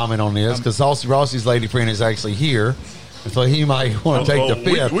want to comment on this because Saucy Rossi's lady friend is actually here. So he might want to take the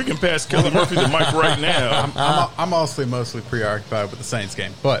fifth. We can pass Kelly Murphy the mic right now. I'm also mostly preoccupied with the Saints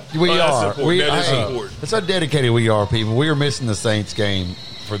game, but We Oh, that's are. important. We, That is hey, important. that's how dedicated we are, people. We are missing the Saints game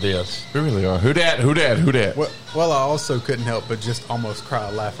for this. We really are. Who dat? Who dat? Who dat? well, I also couldn't help but just almost cry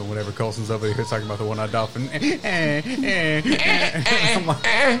laughing whenever Colson's over here talking about the one-eyed dolphin. I'm like,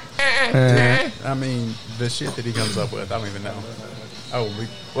 I mean, the shit that he comes up with, I don't even know. Oh,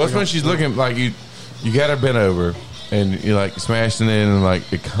 Well, that's when she's looking like you got her bent over and you like smashing it in and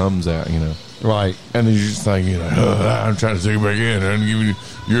like it comes out, Right. And then you're just like, I'm trying to stick it back in and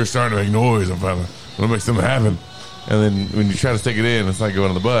you're starting to make noise. I'm finally going to make something happen. And then when you try to stick it in, it's like going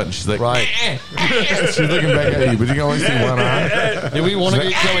to the butt. And she's like, Right. she's looking back at you, but you can only see one eye. Do we want to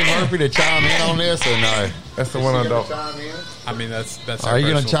get Kelly Murphy to chime in on this or no? That's the one I don't. I mean, that's. Are you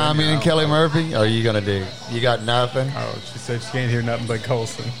going to her chime personal in, opinion. Kelly Murphy? Or are you going to do? You got nothing? Oh, she said she can't hear nothing but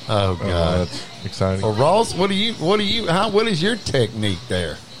Colson. Oh, Oh, God. that's exciting. Well, Ross, what is your technique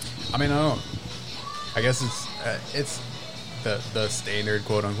there? I mean, I guess it's the standard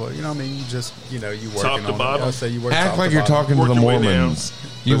quote unquote. You know what I mean? You just you working Top to on bottom. it. I'll say you work Act top like to you're bottom. talking to Work the your way Mormons.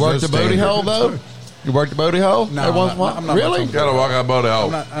 You There's worked no the booty standard. hole, though? You worked the booty hole? No, Every once in a while? I'm not Really? much on- Gotta walk out body I'm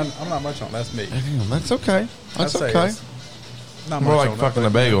out. not. I'm not much on. That's me. Damn, that's okay. That's I'd say okay. it's Not More much like on fucking that,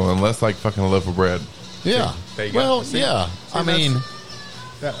 a bagel and less like fucking a loaf of bread. Yeah. There you go. Well, See? yeah. See, I mean,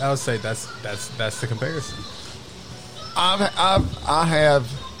 I would say that's the comparison.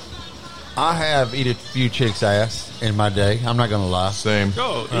 I have eat a few chicks' ass in my day. I'm not gonna lie. Same.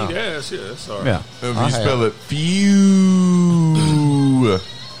 Oh, eat ass. Yeah, that's all right. Yeah. If I you have. spell it, few.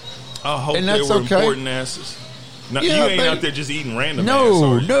 I hope And they that's were okay. important asses. No, Yeah, you ain't they- out there just eating random ass,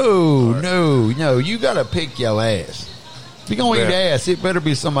 No, are you? no. You gotta pick your ass. If you're gonna eat Yeah. ass, it better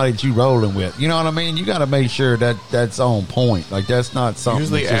be somebody that you rolling with. You know what I mean? You gotta make sure that that's on point. Like that's not something.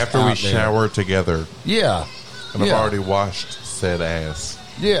 Usually that's just after we out there. shower together, Yeah. and I've Yeah. already washed said ass.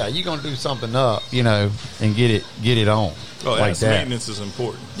 Yeah, you're gonna do something up, and get it on. Oh, like ass that. maintenance is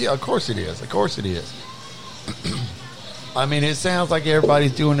important. Yeah, of course it is. Of course it is. I mean, it sounds like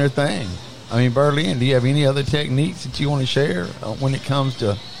everybody's doing their thing. I mean, Berlin, do you have any other techniques that you want to share when it comes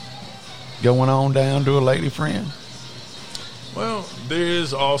to going on down to a lady friend? Well, there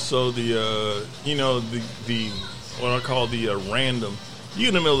is also the the what I call the random. You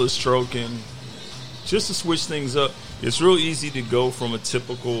in the middle of stroking, just to switch things up. It's real easy to go from a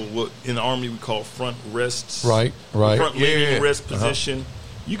typical what in the Army we call front rest, Right. front leaning Yeah. rest position.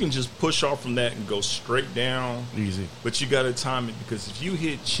 you can just push off from that and go straight down. Easy. But you got to time it, because if you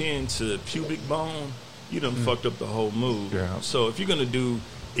hit chin to pubic bone, you done fucked up the whole move. Yeah. So if you're going to do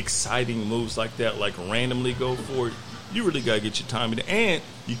exciting moves like that, like randomly go for it, you really got to get your timing. And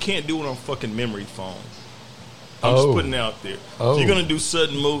you can't do it on fucking memory foam. I'm just putting it out there. If you're going to do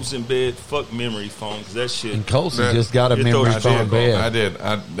sudden moves in bed, fuck memory foam, because that shit. And Colson That- just got a it memory throws foam you bed. I did.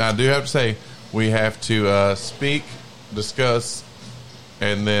 I do have to say, we have to speak, discuss,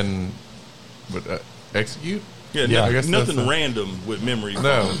 and then execute. Yeah, Yeah, I guess nothing that's random with memory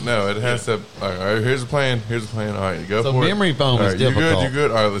foam. No, it has to. All right, here's a plan. Here's a plan. All right, go So for it. memory foam All is right, difficult. You're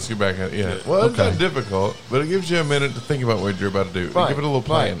good. All right, let's get back at it. Yeah. Well, it's Okay. not difficult, but it gives you a minute to think about what you're about to do. Right, Give it a little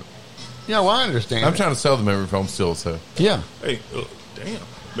plan. right. Yeah, well, I understand. I'm trying to sell the memory foam still, so Yeah. Hey, damn.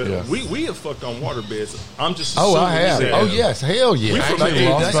 But Yeah. we have fucked on water beds. I'm just Oh, assuming I have. that- Oh, yes. Hell yeah. We I from actually the-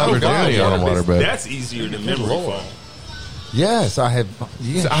 lost that's my no virginity problem. on a water bed. That's easier than memory Lord. foam. Yes, I have.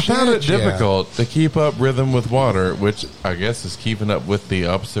 Yeah, I found it shit, yeah. difficult to keep up rhythm with water, which I guess is keeping up with the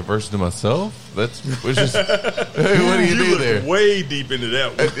opposite version of myself. Which is what do you do look there? way deep into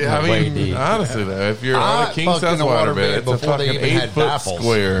that one. I Way mean, deep. honestly, though, if you're on I a king fucked size in a water bed, it's a before they fucking even had 8-foot baffles.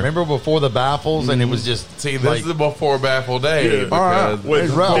 square. Remember before the baffles, and it was just See, this like, is before baffle day. Yeah. Because With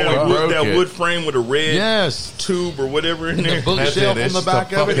It's rough, that, bro. wood, broke that it. wood frame with a red yes, tube or whatever in and there. the bookshelf It's on the just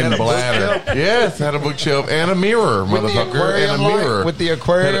back a of it, fucking and a bladder. bookshelf Yes, had a bookshelf and a mirror, with the motherfucker, and aquarium a mirror. light. With the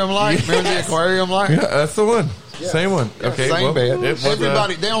aquarium light, remember the aquarium light? Yeah, that's the one. Same one. Okay, Same well, bed. it was,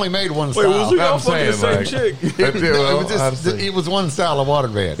 Everybody, they only made one Wait, style. was we all I'm fucking the saying, same like- chick? It, well, it, was just, honestly, it was one style of water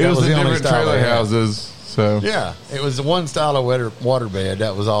bed. it That was was the the only different style trailer they had. houses. So Yeah, it was one style of water bed.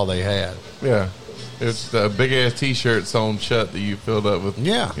 That was all they had. yeah, it's the big ass T-shirt sewn shut that you filled up with.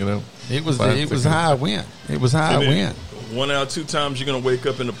 Yeah. you know, It was plastic. high wind. It was high And then wind. 1 out of 2 times you're gonna wake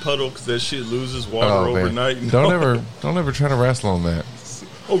up in a puddle because that shit loses water Oh, man. overnight. Don't ever try to wrestle on that.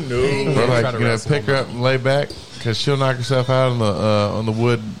 Oh no! Or try like to you know, wrestle pick her up and lay back because she'll knock herself out on the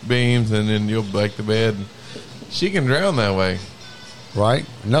wood beams, and then you'll break the bed. She can drown that way. Right?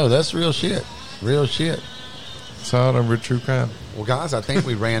 No, that's real shit. Real shit. Saw it over true crime. Well, guys, I think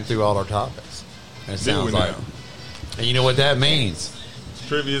we ran through all our topics. And it Did sounds we like. now? And you know what that means? It's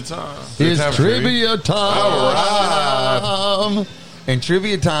trivia time. It's time, trivia time. And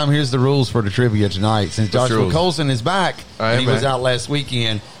trivia time, here's the rules for the trivia tonight. Since What's the Joshua rules? Colson is back, I and am he was back. out last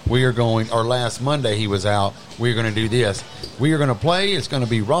weekend, we are going, or last Monday he was out, we're going to do this. We are going to play. It's going to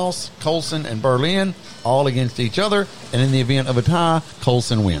be Ross, Colson, and Berlin all against each other. And in the event of a tie,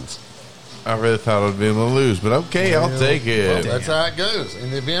 Colson wins. I really thought I'd be able to lose, but okay, I'll take it. That's how it goes. In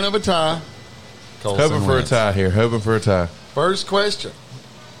the event of a tie, Colson Hoping for a wins. tie here. Hoping for a tie. First question.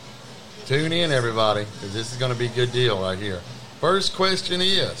 Tune in, everybody, because this is going to be a good deal right here. First question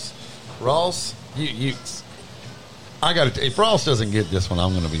is, Ross, I got to. If Ross doesn't get this one,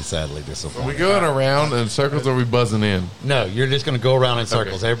 I'm going to be sadly Are disappointed. we going around in circles or are we buzzing in? No, you're just going to go around in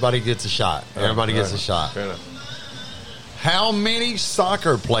circles. Everybody gets a shot. Everybody gets a shot. Fair enough. How many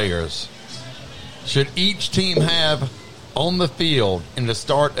soccer players should each team have on the field in the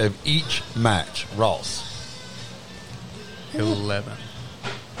start of each match? Ross, 11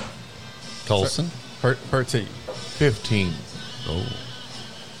 Colson. per team. 15. Oh,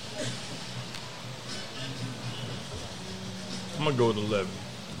 I'm gonna go with 11.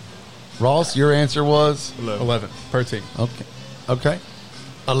 Ross, your answer was 11 per team. okay. Okay,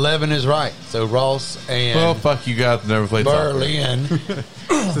 11 is right. So Ross and Well, fuck you guys. Never played soccer. Berlin,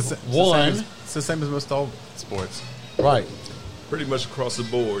 It's One. It's the same as most all sports. right? Pretty much across the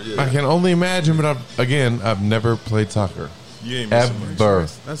board. Yeah, I can only imagine, but I've never played soccer. you ain't missing much. Ever.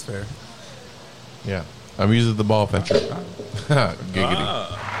 That's fair. Yeah. I'm using the ball fetcher.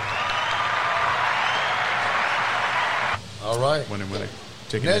 Giggity. All right. Winning.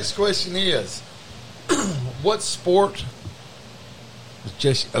 Chicken Next question is, what sport was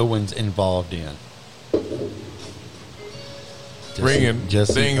Jesse Owens involved in? Ringing.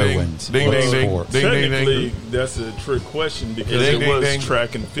 Jesse Ding, ding. Owens. Ding, What ding, ding. sport? Ding, ding, Technically, ding. that's a trick question because Ding, it ding, was ding.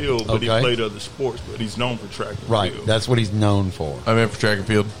 track and field, but he Okay. played other sports. But he's known for track and Right. field. That's what he's known for. I'm in for track and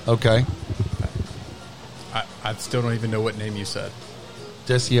field. Okay. I still don't even know what name you said.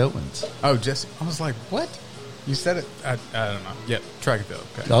 Jesse Owens. Oh, Jesse. I was like, what? You said it. I don't know. Yep, track and field.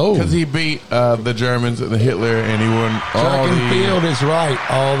 Okay. Oh. Because he beat the Germans and the Hitler, and he won all Track and the field is right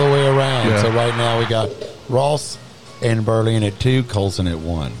all the way around. Yeah. So right now we got Ross and Berlin at 2, Colson at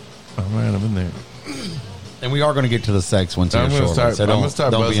 1. Oh man, I'm in there. And we are going to get to the sex ones here I'm going to shortly. start. So I'm don't, going to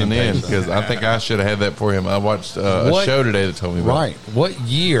start don't be buzzing in impatient. because I think I should have had that for him. I watched a What- show today that told me about Right. What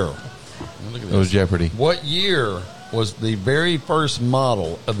year? Look at it. It was Jeopardy. What year was the very first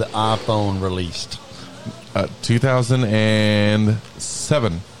model of the iPhone released?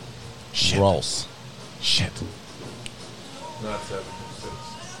 2007. Ross. Shit. Not 7.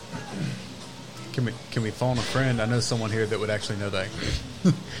 Can we phone a friend? I know someone here that would actually know that.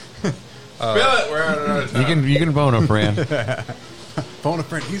 Bill it. We're out of time. You can phone a friend. Phone a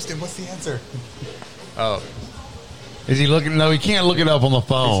friend. Houston, what's the answer? Oh, Is he looking? No, he can't look it up on the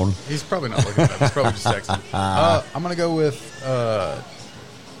phone. he's probably not looking at it. He's probably just texting. I'm gonna go with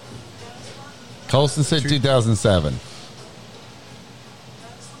Colson said 2007.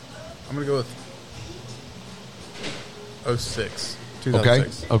 I'm gonna go with 06. Okay.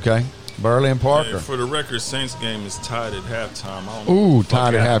 2006. Okay. Burley and Parker. For the record, Saints game is tied at halftime. I don't know. Ooh,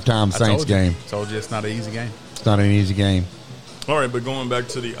 tied at halftime. I Saints told you. game. Told you it's not an easy game. It's not an easy game. All right, but going back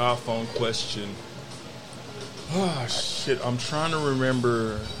to the iPhone question. Oh, shit. I'm trying to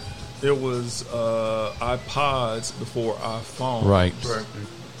remember. It was iPods before iPhone. Right.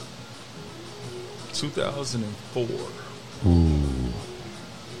 2004. Ooh.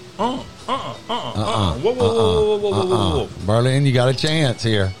 Whoa. Berlin, you got a chance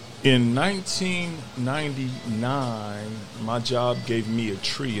here. In 1999, my job gave me a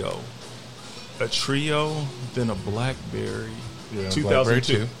Trio. Then a BlackBerry. Yeah,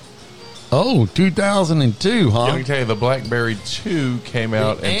 2002. Oh, 2002, huh? I can tell you the BlackBerry 2 came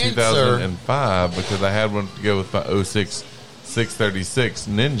out The in answer- 2005 because I had one to go with my 06 636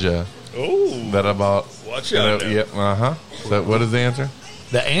 Ninja Oh, that I bought. Watch out now. Yep. So what is the answer?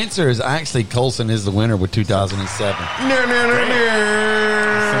 The answer is actually Colson is the winner with 2007. No.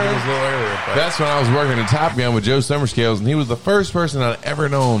 I think it was a little earlier. But That's when I was working at Top Gun with Joe Summerscales, and he was the first person I'd ever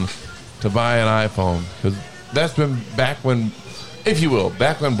known to buy an iPhone. Because that's been back when, if you will,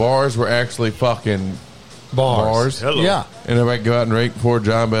 back when bars were actually fucking bars. Hello. Yeah. And everybody go out and rake before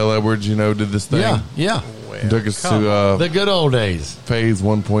John Bell Edwards, did this thing. Yeah. And took us Come to The good old days. phase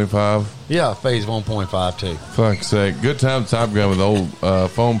 1.5. Yeah, phase 1.52. Fuck's sake. Good time Top Gun with old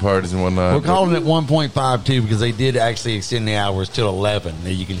phone parties and whatnot. We're calling it 1.52 because they did actually extend the hours till 11.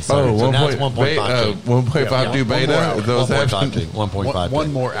 That you can say. Oh, so now it's 1.52 1.52. beta. Is those happening? 1.52.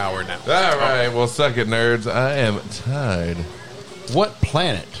 one more hour now. All right. Well, suck it, nerds. I am tied. What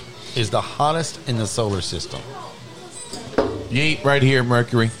planet is the hottest in the solar system? Yeet, right here,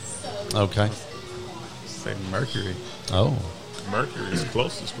 Mercury. Okay. Say Mercury. Oh. Mercury is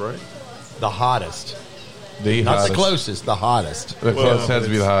closest, right? The hottest. The Not hottest. the closest, the hottest. The closest has to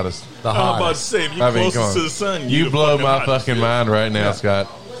be the hottest. The I was about to hottest. say, if you're come closest on. to the sun, You the blow my hottest. fucking mind right now, Scott.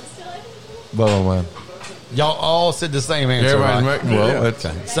 Blow my mind. Y'all all said the same answer, Everybody's right? Mercury. Well,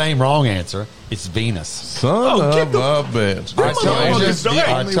 it's Same wrong answer. It's Venus. son get of the- a bitch. I told you. Motherfuckers,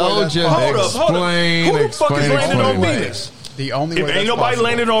 I told you. Hold up. Explain, Who the fuck is explain, landing on explain. Venus? The only way If ain't that's nobody possible.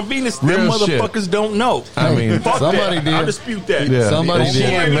 landed on Venus, them Real shit. motherfuckers don't know. I mean, Fuck somebody that. did. I dispute that. yeah. Somebody Is did. she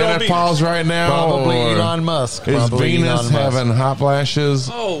in Landed on menopause right now? Probably or Elon Musk. Is Probably Venus Elon Musk. having hot flashes?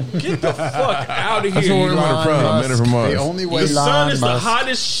 Oh, get the fuck out of That's here. where we're Elon from. Musk. Men are from Mars. The only way. The sun is the Musk.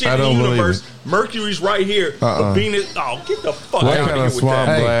 hottest shit I in don't the believe universe. it. Mercury's right here. But Venus, get the fuck What out kind of of here with swamp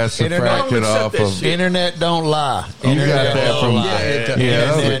that. blast Hey, internet- subtracted I don't off accept of? that shit. Internet don't lie. You got Internet that don't from lie. that was a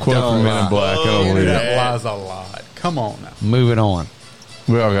Internet quote don't from Men in lie. Black. I don't believe it. Internet lies a lot. Come on now. Moving on.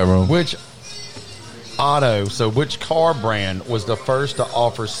 We all got wrong. Which car brand was the first to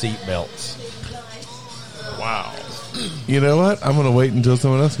offer seat belts? Wow. You know what? I'm going to wait until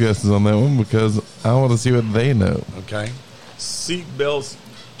someone else guesses on that one because I want to see what they know. Okay. Seat belts,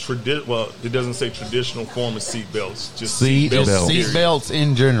 it doesn't say traditional form of seat belts. Just Seat belts. belts. Seat belts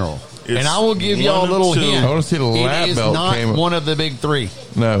in general. It's And I will give y'all a one of little two. hint. I want to see the lap It is belt not came. one of the big three.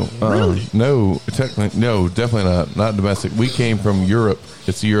 No. No. Technically, no. Definitely not. Not domestic. We came from Europe.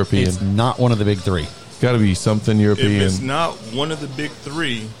 It's European. It's not one of the big three. Got to be something If European. it's not one of the big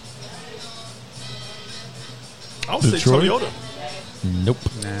three, I'll say Detroit? Toyota. Nope.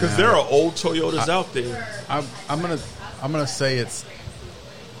 Because there are old Toyotas out there. I'm gonna say it's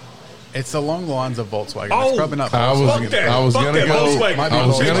along the lines of Volkswagen. Oh, it's probably not. I was Fuck that. I was Fuck gonna that. go. Volkswagen. I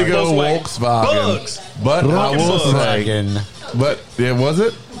was gonna go Volkswagen. Bugs. But I will say. Volkswagen. But yeah, was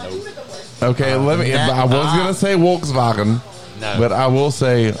it? Okay, let me. I was gonna say Volkswagen, No. but I will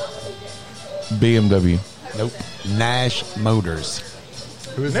say BMW. Nope. Nash Motors.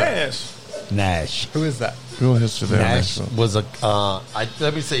 Who is that? Nash. Nash. Who is that? Real history there. Nash Nashville. was a.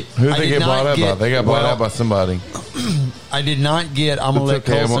 Let me see. Who I did they did get bought not out by? get- They got bought well, out by somebody. I did not get. I'm gonna It's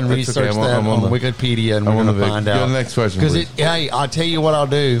let okay, Colson it's okay, research I'm that on on the- Wikipedia, and I'm we're on gonna the- find go to out. the next question, Because please. hey, I'll tell you what I'll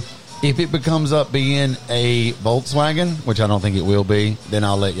do. If it becomes up being a Volkswagen, which I don't think it will be, then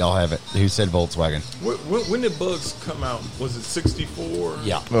I'll let y'all have it. Who said Volkswagen? When did Bugs come out? Was it 64?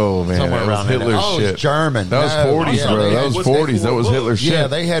 Yeah. Oh man, Somewhere that was around there. Hitler's Oh, shit. it's German. That was No, 40s, yeah, bro. they That had- was 40s. That was Hitler's shit. Yeah,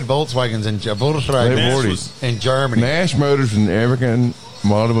 they had Volkswagens in Volkswagen They had Nash 40s. in Germany. Nash Motors, an American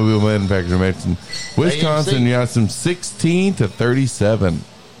automobile manufacturer, made in Wisconsin. You got some 16 to 37.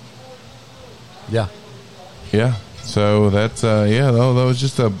 Yeah. Yeah. So that's that was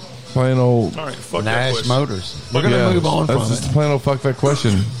just a plain old. All right, fuck that Nash question. Motors. We're going to move on That's from just it. a plain old fuck that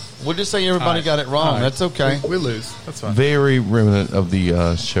question. We'll just say everybody All got it wrong. All right. That's okay. We lose. That's fine. Very remnant of the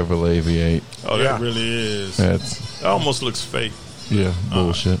Chevrolet V8. Oh, Yeah. that really is. That's That almost looks fake.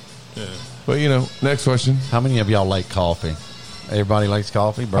 bullshit. Yeah. But next question. How many of y'all like coffee? Everybody likes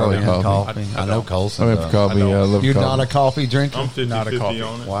coffee? Burley like and coffee. coffee. I know Colson I'm does. for coffee. I love You're coffee. not a coffee drinker? I'm 50-50 Not a coffee.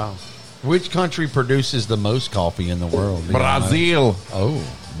 on it. Wow. Which country produces the most coffee in the world? Do you know? Brazil. Oh,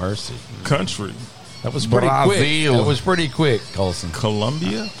 mercy. Country. That was pretty quick. Brazil. That was pretty quick, Colson.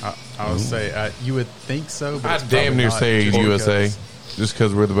 Colombia? I would say you would think so, but I it's damn probably near not say just USA, because just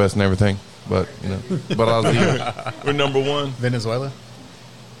because we're the best and everything. But Brazil. We're number one. Venezuela.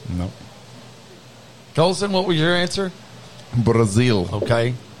 No. Colson, what was your answer? Brazil.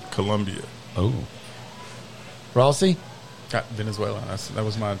 Okay. Colombia. Oh. Rossi? Venezuela. That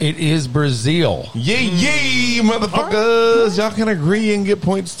was my. It is Brazil. Yay, motherfuckers! Y'all can agree and get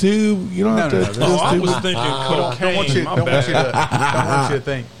points too. You don't have No, to. no, Oh, I do was it. thinking Don't cocaine. want you. My Don't want you bad. to. Don't want you to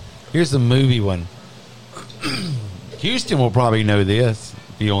think. Here's the movie one. Houston will probably know this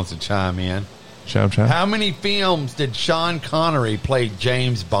if he wants to chime in. Chop. How many films did Sean Connery play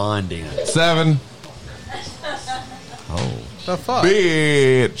James Bond in? 7. Oh. The fuck.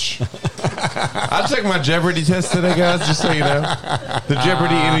 Bitch. I took my Jeopardy test today, guys, just so you know. The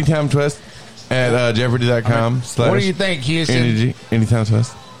Jeopardy Anytime Twist at Jeopardy.com. What do you think, Houston? Anytime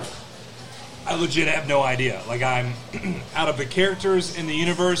Twist. I legit have no idea. Like, I'm out of the characters in the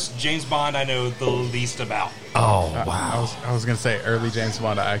universe, James Bond I know the least about. Oh, wow. I was gonna say early James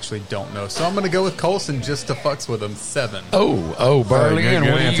Bond. I actually don't know, so I'm gonna go with Colson just to fucks with him. 7. Oh, Burley, and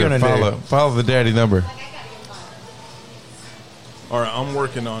what are you going to do? Follow the daddy number. All right, I'm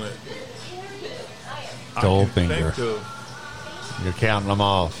working on it. Goldfinger. I can think of, You're counting them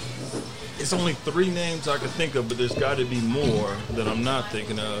off. it's only 3 names I can think of, but there's got to be more that I'm not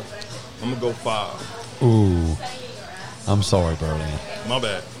thinking of. I'm going to go 5. Ooh. I'm sorry, Burley. My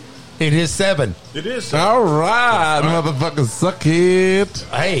bad. It is 7. It is. All right, motherfuckers, suck it.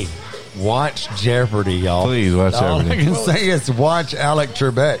 Hey, watch Jeopardy, y'all. Please watch All I Jeopardy. can say is watch Alec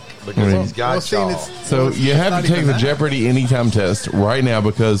Trebek because he's got y'all. So you have to take the Jeopardy Anytime test right now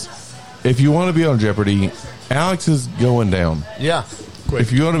because if you want to be on Jeopardy, Alex is going down. Yeah.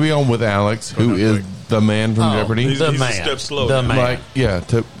 If you want to be on with Alex, who is the man from Jeopardy, He's The a man. step slow. The man. like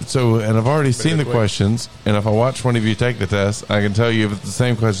and I've already seen the questions, and if I watch one of you take the test, I can tell you if it's the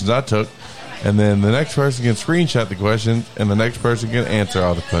same questions I took, and then the next person can screenshot the questions, and the next person can answer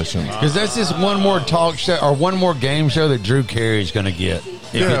all the questions. Because that's just one more talk show or one more game show that Drew Carey's going to get.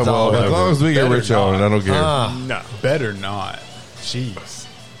 If Yeah, it's all well, as over. long as we get Better rich on it, I don't care. No. Better not. Jeez.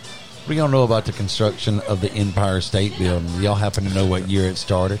 What do y'all know about the construction of the Empire State Building? Do y'all happen to know what year it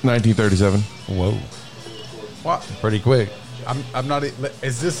started? 1937. Whoa. What? Pretty quick. I'm not.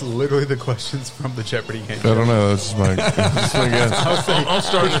 Is this literally the questions from the Jeopardy game? I don't know. That's just my guess. I'm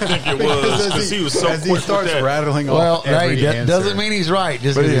starting to think it was because he was so as he quick with starts that. rattling Well, off every hey, that answer. doesn't mean he's right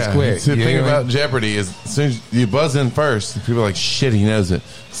just But because yeah, he's quick. the You thing hear me? about Jeopardy is as soon as you buzz in first, people are like, shit, he knows it.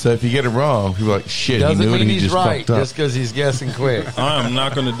 So if you get it wrong, people are like, shit, he doesn't knew it, mean he he's just right fucked up. just because he's guessing quick. I am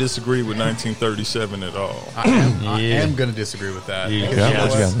not going to disagree with 1937 at all. I Yeah. am going to disagree with that. You Because got you know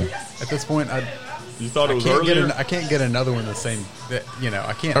what you what? got. At this point, You thought it was earlier? I can't get another one the same.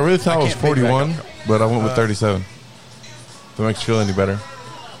 I can't. I really thought it was can't pick back 41, up. but I went with 37. If that makes you feel any better.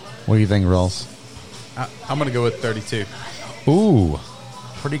 What do you think, Ross? I'm going to go with 32. Ooh,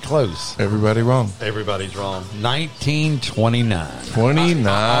 pretty close. Everybody wrong. Everybody's wrong. 1929. 29,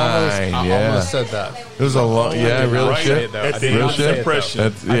 I yeah. almost said that. It was a long, yeah, did real not shit. say it, though. At the Real end of the shit. Depression.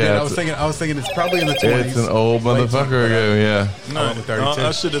 That's, I did. yeah, I was thinking it's probably in the 20s. it's an old late motherfucker 20s, ago, yeah. No, I went with 32.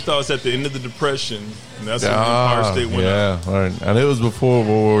 I should have thought it was at the end of the Depression. And that's when Empire Ah, State went up. yeah. All right. And it was before World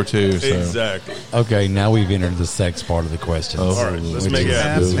War II. So. Exactly. Okay, now we've entered the sex part of the questions. All right, let's make it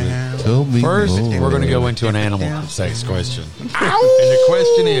happen. Tell me First, more. we're going to go into an animal sex question. And the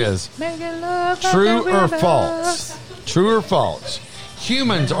question is, true or false? True or false?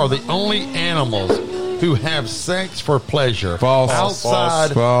 Humans are the only animals who have sex for pleasure False.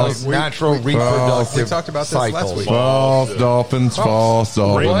 outside False. of natural We reproductive talked about this last cycles. week. False dolphins, false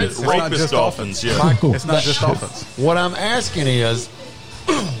dolphins. Rapist, It's not rapist just dolphins, yeah. It's not just dolphins. What I'm asking is,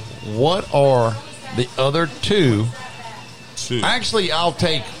 what are the other two? Actually, I'll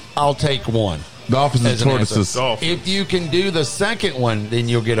take one. Dolphins and as an tortoises. answer. Dolphins. If you can do the second one, then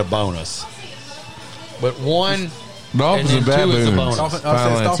you'll get a bonus. But one Dolphins and and then two is a baboons. bonus. I'll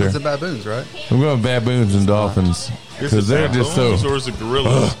Final say dolphins answer. and baboons, right? I'm going baboons and dolphins Is because it they're just so. baboons or is it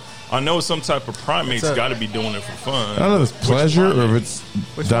gorillas? I know some type of primate's It's a- got to be doing it for fun. I don't know if it's pleasure or if it's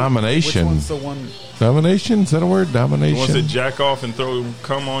Which domination. One, which one's the one? Domination? Is that a word? The ones that Domination? jack off and throw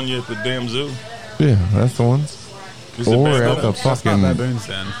cum on you at the damn zoo. Yeah, that's the ones. Is it Or at the baboons? That's not fucking baboons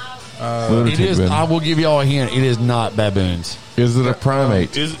then. It lunatic is. bin. I will give you all a hint. It is not baboons. Is it a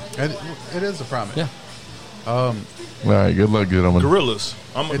primate? Is It is a primate. Yeah. All right, good luck, gentlemen. gorillas?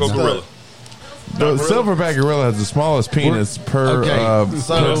 I'm gonna go It's gorilla. The silverback gorilla has the smallest penis per, Okay,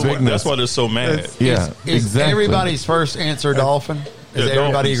 so- per bigness. That's why they're so mad. Yeah, Is exactly. everybody's first answer dolphin? Does Yeah,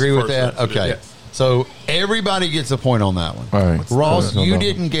 everybody dolphins agree with first that? answer, Okay. yes. So everybody gets a point on that one. All right. Ross, No you dolphin.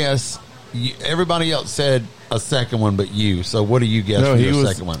 didn't guess. Everybody else said a second one, but you. So what do you guess No, for he your was-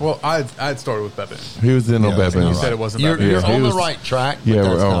 second one? Well, I'd started with baboon. He was in no Yeah, baboon. You said it wasn't You're, baboon. you're he on was- the right track, but Yeah,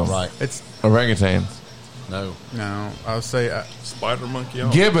 that's we're not on. right. It's Orangutans. No. no. I would say Spider monkey. On.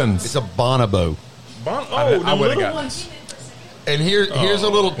 Gibbons. It's a bonobo. I them would've little got it. ones. And here's a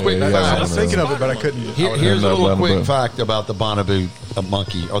little quick Yeah, fact. I was thinking of it, but I couldn't. Here's a not little bonobo. quick fact about the bonobo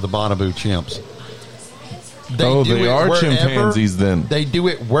monkey or the bonobo chimps. They Oh, do they it are wherever- chimpanzees then. They do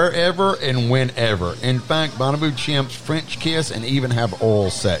it wherever and whenever. In fact, bonobo chimps French kiss and even have oral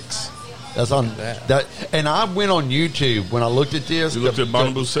sex. That's on that. And I went on YouTube when I looked at this. You looked at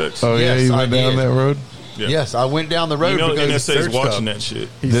Bonobo sex. Oh, yeah, Yes, you I went down did. that road? Yeah. Yes, I went down the road You know, because NSA's searched watching up. that shit.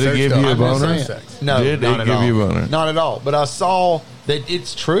 Did it give you a I'm just boner? saying. No, Did not it at give all. you a boner? Not at all. But I saw that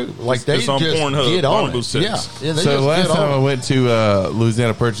it's true. Like they It's on just Pornhub, get on Bonobo it. sex. Yeah, they So just last get time I on it. went to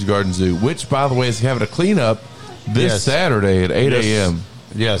Louisiana Purchase Garden Zoo, which, by the way, is having a cleanup this Yes. Saturday at 8 Yes. a.m.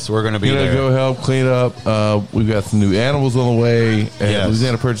 Yes, we're going to be You're going there. to go help clean up. We've got some new animals on the way at Yes.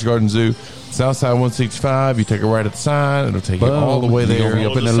 Louisiana Purchase Garden Zoo. Southside 165. You take a right at the sign. It'll take you all the way You're there. gonna be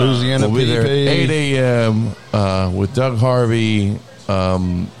up in the All the Louisiana We'll be there at PDP. 8 a.m. With Doug Harvey.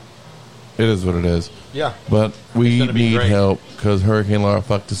 It is what it is. Yeah. But we gonna be need great. help because Hurricane Laura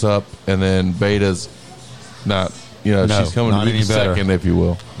fucked us up, and then Beta's not. No, she's coming not to be any better. second, if you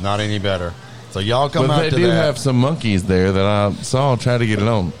will. Not any better. So y'all come But out they to do that. have some monkeys there that I saw try to get it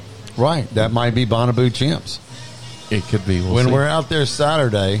on. Right. That might be Bonobo chimps. It could be. We'll When see. we're out there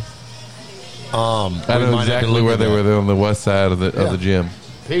Saturday, I know exactly where they were. They're on the west side of the gym.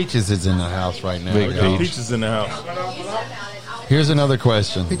 Peaches is in the house right now. Big y'all. Peach. Peaches in the house. Here's another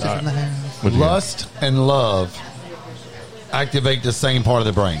question. What you got? Lust and love activate the same part of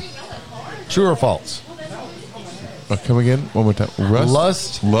the brain. True or false? Come again? One more time.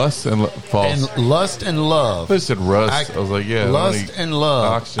 Lust and false. and lust and love. I said rust. I was like, yeah. Lust only and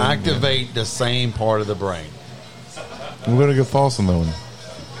love oxygen, activate the same part of the brain. yeah. I'm going to go false on that one.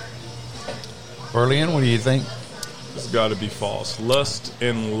 Berlin, what do you think? It's got to be false. Lust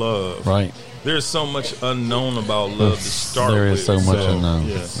and love. Right. There's so much unknown about love to start There with. is so much unknown.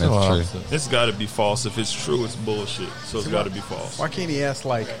 Yeah. That's So true. opposite. It's got to be false. If it's true, it's bullshit. So it's got to be false. Why can't he ask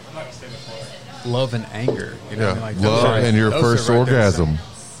like love and anger? You know, Yeah. what I mean? Like, Love those are- and your those are first right there. orgasm.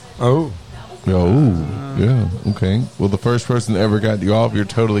 Oh. Oh, yeah. Okay. Well, the first person that ever got you off, you're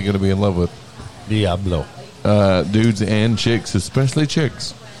totally going to be in love with. Diablo. Dudes and chicks, especially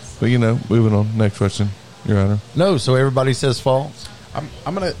chicks. But, moving on. Next question, Your Honor. No, so everybody says false?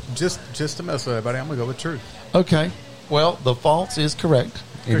 I'm gonna just to mess with everybody. I'm gonna go with truth. Okay. Well, the false is correct.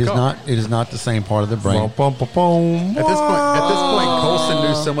 It Good is call. not. It is not the same part of the brain. Bum, bum, bum, At this point, Colson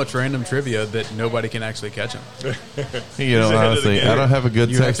knew so much random trivia that nobody can actually catch him. He's ahead of the honestly, game. I don't have a good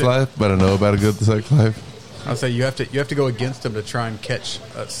You sex have to- life, but I know about a good sex life. I'll say you have to go against him to try and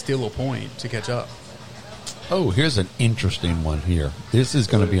steal a point to catch up. Oh, here's an interesting one here. This is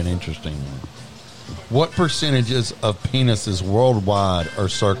going to be an interesting one. What percentages of penises worldwide are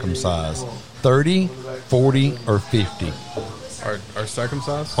circumcised? 30, 40, or 50 Are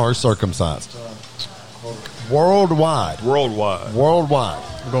circumcised? are circumcised? Worldwide. Worldwide. Worldwide.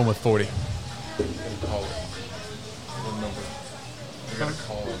 I'm going with 40.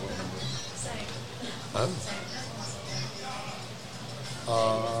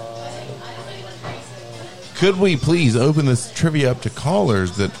 Could we please open this trivia up to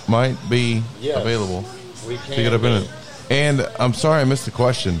callers that might be Yes. available We to get up in it? And I'm sorry I missed the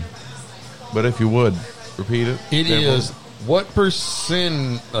question, but if you would, repeat it. It is what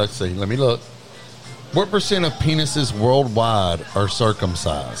percent? Let's see. Let me look. What percent of penises worldwide are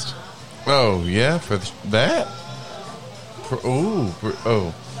circumcised? Oh, yeah, for that?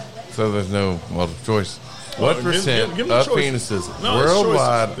 So there's no multiple choice. What Give- percent give them of choices. penises No, it's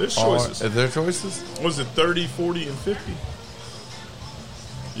worldwide choices. There's are... choices. Is there choices? Was it 30, 40, and 50?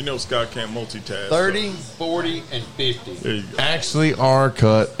 You know Scott can't multitask. 30, 40, and 50. There you go. Actually are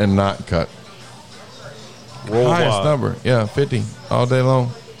cut and not cut. Worldwide. Highest number. Yeah, 50 all day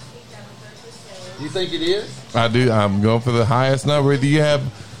long. You think it is? I do. I'm going for the highest number that you have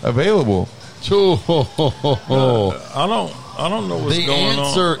available. I don't know what's The going on.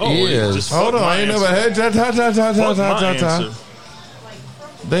 answer wait, is- just Hold fuck on. my Ain't answer. nobody... Fuck my answer.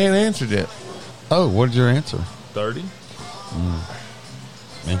 They ain't answered yet. Oh, what is your answer? 30.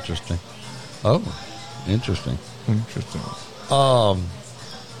 Interesting. Oh, interesting. Interesting.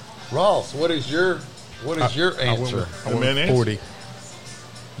 Ross, what is your answer? I The went man with answer. 40.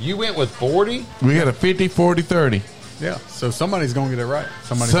 You went with 40? We got a 50, 40, 30. Yeah, so somebody's going to get it right.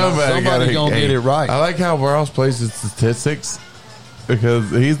 Somebody's Somebody gonna get it right. I like how Ross plays his statistics because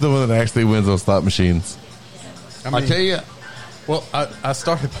he's the one that actually wins on slot machines. I tell you, Well, I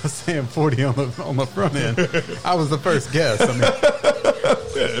started by saying 40 on the front end. I was the first guess. I mean,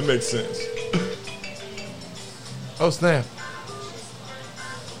 Yeah, it makes sense. Oh, snap.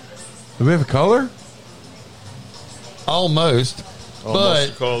 Do we have a color? almost. Almost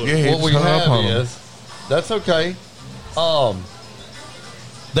But call it. Yeah. what we Just hung up have on 'em. is, that's okay.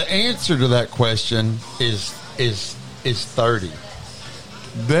 The answer to that question is 30.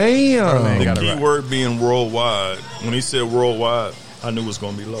 Damn. The got it key right. word being worldwide. When he said worldwide, I knew it was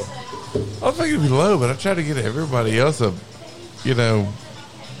going to be low. I think it'd be low, but I try to get everybody else a,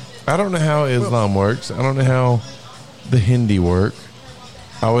 I don't know how Islam works. I don't know how the Hindi work.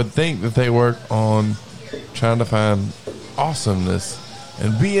 I would think that they work on trying to find awesomeness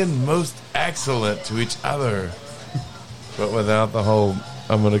and being most excellent to each other, but without the whole,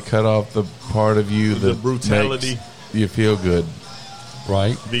 I'm going to cut off the part of you The that brutality. makes you feel good.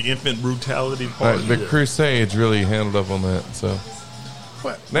 Right? The infant brutality part. Right, the yeah. Crusades really handled up on that. So,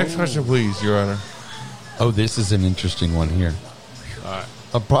 next question, please, Your Honor. Oh, this is an interesting one here.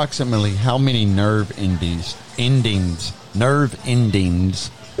 Approximately how many nerve endings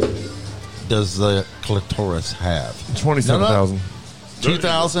does the clitoris have? 27,000.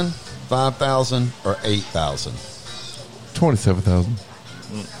 2,000, 5,000, or 8,000? 27,000.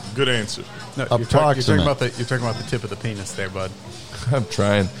 Good answer. no, Approximate. you're talking about the tip of the penis there, bud. I'm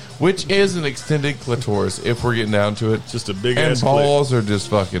trying. Which is an extended clitoris, if we're getting down to it. Just a big And ass balls are just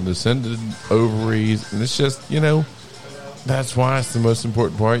fucking descended ovaries. And it's just, that's why it's the most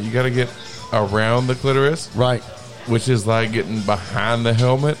important part. You got to get around the clitoris, Right. which is like getting behind the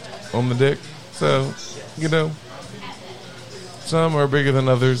helmet on the dick. So, some are bigger than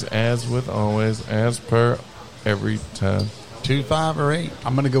others, as with always, as per every time. 2, 5, or 8?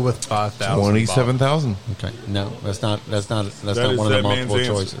 I'm going to go with 5,000. 27,000. Okay. No, that's not is one of the that man's multiple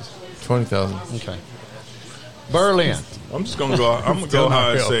answer. choices. 20,000. Okay. Berlin. I'm just going to go. I'm going to Still go not high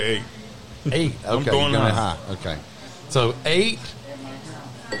and real. say 8. 8. I'm Okay. going you're going high. high. Okay. So 8,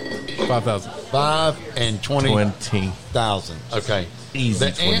 5,000. 5, and 20,000. 20. Okay. Easy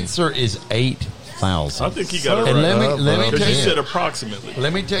The 20. answer is 8,000. I think he got it And right. let me Because tell you you. said approximately.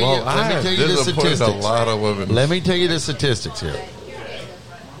 Let me tell you. Well, Let me tell you the disappointed a statistics. lot of women. Let me tell you the statistics here.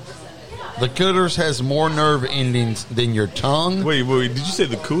 The clitoris has more nerve endings than your tongue. Wait. Did you say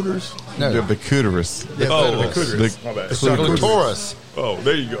the cooters? No, The clitoris. Oh, the clitoris. My bad. the clitoris. Oh,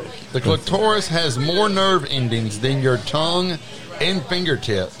 there you go. The clitoris has more nerve endings than your tongue and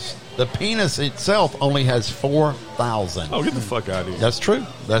fingertips. The penis itself only has 4,000. Oh, get the fuck out of here. That's true.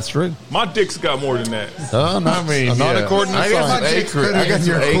 That's true. My dick's got more than that. Not, I mean, not yeah. according to I got some science. acreage. I got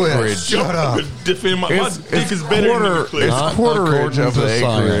some acreage. Shut up. Defend my It's, dick is better than the clip. It's Not quarterage according of to the acreage,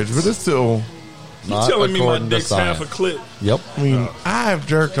 science. but it's still. You Not telling me my according to dick's half a science. clip? Yep. I mean, I've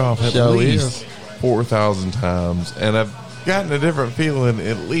jerked off at So least 4,000 times, and I've gotten a different feeling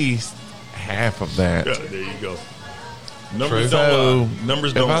at least half of that. Yeah, there you go. Numbers So, don't lie.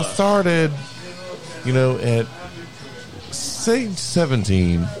 Numbers if don't I lie. started, at say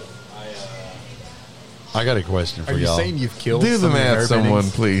 17, I got a question for Are you y'all. saying you've killed do the some of your math, nerve someone,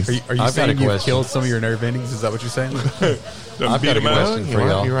 endings? please. Are you I've got a saying you've question. killed some of your nerve endings? Is that what you're saying? Done I've beat got a him out. question. You for might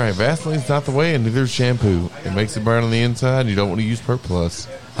y'all. be right. Vaseline's not the way, and neither is shampoo. It makes it burn on the inside. You don't want to use Perk Plus.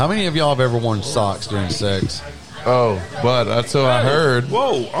 How many of y'all have ever worn socks during sex? Oh, but that's what I heard.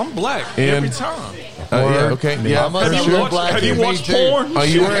 Whoa, I'm black And- every time. Yeah, okay. Yeah, I must Have have you been watched, black have you and me watched too. porn? Are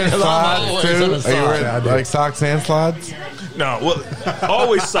you wearing I'm slides always too? in a Are you sock. wearing Yeah, I do. like socks and slides? No, well,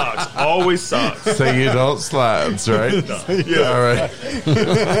 always socks. Always socks. So you don't slides, right? Yeah. All right.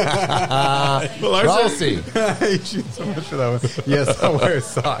 Well, like I said, Rossi, I hate you so much for that one. Yes, I wear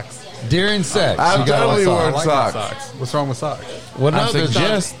socks. during sex, I've you got totally on worn socks. I like my Socks. socks. What's wrong with socks? Well, no, I there's not-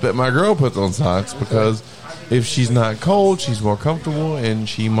 suggest that my girl puts on socks because if she's not cold, she's more comfortable, and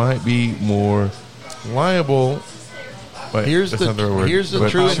she might be more liable. Wait, Here's that's the- not right word, here's the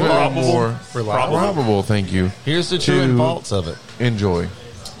but true and more Reliable. probable. Thank you. Here's the true and to false of it. Enjoy.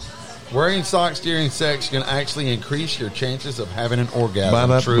 Wearing socks during sex can actually increase your chances of having an orgasm.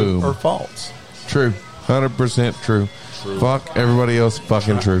 Bada True boom. or false? True. 100% true. Fuck everybody else.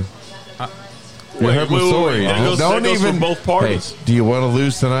 Fucking true. You Wait, heard my wait, wait, story. wait. That goes- Don't that goes for even. both parties. Hey, do you want to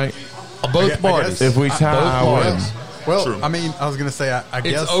lose tonight? Both parties. If we tie, I both win. parties. Well, True. I mean, I was gonna say, I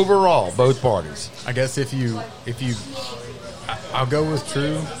guess, It's overall, both parties. I guess if you, I'll go with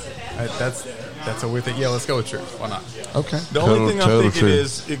true. That's a weird thing. Yeah, let's go with true. Why not? Okay. The Total- only thing I'm total thinking true.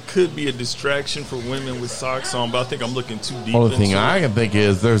 is it could be a distraction for women with socks on, but I think I'm looking too deep. Only thing into I it. can think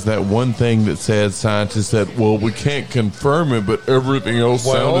is there's that one thing that said scientists said, well, we can't confirm it, but everything else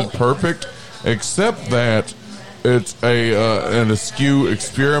sounded perfect, except that it's an askew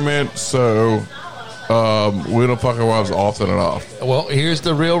experiment, so we don't fuck our wives often enough. Well, here's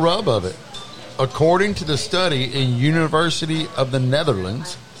the real rub of it. According to the study in University of the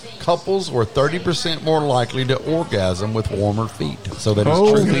Netherlands, couples were 30% more likely to orgasm with warmer feet. So that is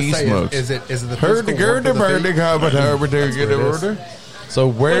Holy true. I was gonna say, smokes. is it the Heard the physical warmth of the feet? That's what it is. order. So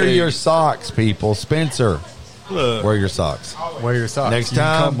wear Hey. your socks, people. Spencer, Look, wear your socks. Wear your socks. Next You can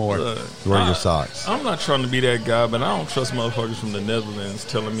time, come more. Wear your socks. I'm not trying to be that guy, but I don't trust motherfuckers from the Netherlands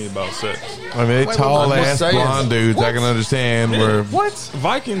telling me about sex. I mean, they Wait, tall I'm just ass saying. blonde dudes. I can understand where What?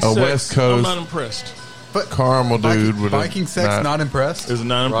 Viking A sex? West Coast- I'm not impressed. caramel dude would Viking sex not impressed. Is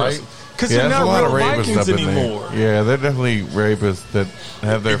not impressed. Because Yeah, they're there's a not lot of real rapists Vikings up in anymore. there. Yeah, they're definitely rapists that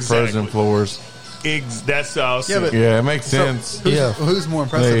have their frozen Exactly. floors. That's how I see Yeah, but- it. Yeah, it makes sense. Who's more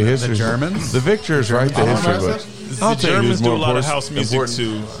impressive? Hey, the history. Germans? The victors write the history books. The Germans do a lot of house music important.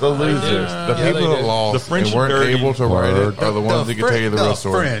 too. The losers, the Yeah, people they that do. lost, The French and weren't dirty. able to write it, are the ones that can tell you the real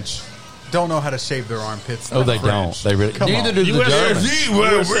story. French don't know how to shave their armpits. Oh, they French. don't. They really. Come Neither on. do the Germans.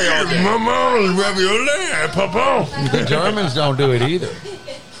 The Germans don't do it either.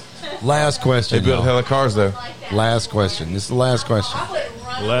 Last They question. built y'all. hella cars though. Last question. This is the last question.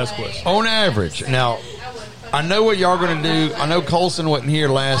 Last question. On average, now I know what y'all are going to do. I know Colson wasn't here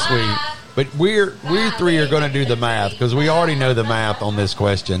last week, but we three are going to do the math because we already know the math on this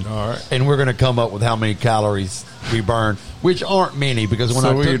question. All right. And we're going to come up with how many calories we burn, which aren't many because when So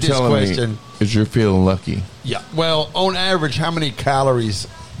I what you're took this telling question, me is you're feeling lucky. yeah. Well, on average, how many calories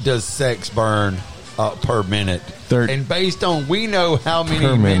does sex burn per minute? And based on we know how many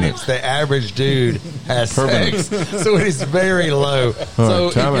Per minute. minutes the average dude has Per sex, so it is very low. All So right,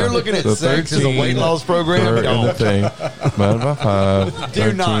 if time you're out. looking at So sex as a weight loss program, in the don't. thing, divided by 5,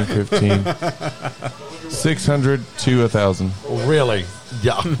 Do 13, not. 15, 600 to 1,000. Really?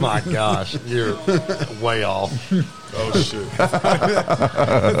 Yeah, oh my gosh, you're way off. Oh shit!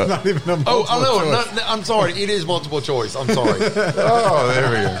 Not even a Oh, I know. multiple choice. No, I'm sorry. It is multiple choice. I'm sorry. Oh, there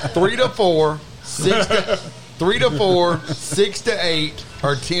we go. 3 to 4, 6 to 3 to 4, 6 to 8,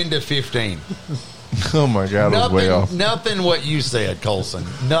 or 10 to 15. Oh my God, I was way off. Nothing. What you said, Colson.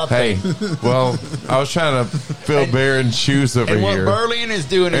 Nothing. Hey, well, I was trying to fill Baron's shoes over And what here Berlin is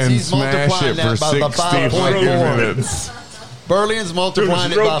doing is and he's smash multiplying it for that by the 60 fucking 5.4. minutes. Berlin's multiplying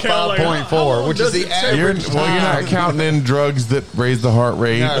Dude, it by it's real count, like, 5.4, which is the You're, average well, you're time. not counting in drugs that raise the heart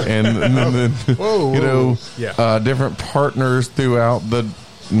rate No. and then Whoa, you know, yeah. different partners throughout the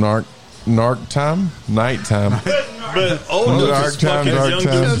night time. But old dudes Dark is time, fucking dark young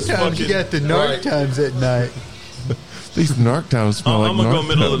time. dudes is Sometimes you fucking. got the night Right. times at night. These narc times smell I'm like gonna go narc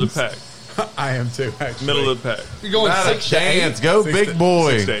middle of the times. pack. I am too, actually. Middle of the pack. You're going Not a 6 to 8. chance. Go big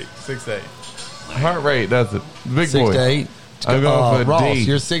boy. 6 to 8. 6 to 8. Heart rate does it. Big 6 boy. to 8. I'm going for a Ross, D.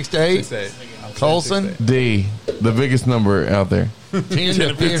 you're 6 to 8. 6 to 8. I'm Colson? 6 to 8. D, the biggest number out there. 10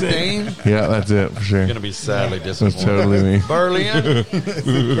 to 15. Yeah, that's it for sure. Going to be sadly That's disappointed. totally me. Berlin?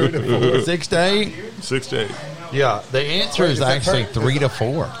 6 to 8. 6 to 8. Yeah, the answer is actually 3 to 4.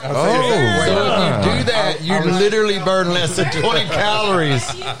 Oh, So if you do that, you literally burn less than 20 calories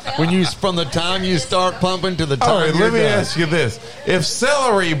when you from the time you start pumping to the time all right, you're let me done. ask you this: if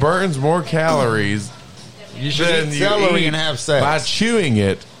celery burns more calories You should than eat you celery eat and have sex. by chewing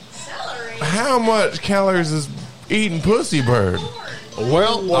it, how much calories is eating pussy burn?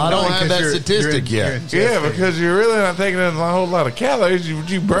 Well, I don't have that statistic yet. Yeah, because you're really not taking in a whole lot of calories.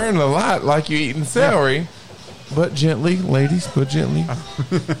 You burn a lot like you eating celery, but gently, ladies, but gently.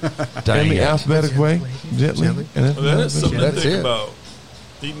 Dang in the it. alphabetic way, gently. Well, that's something to That's think it. about.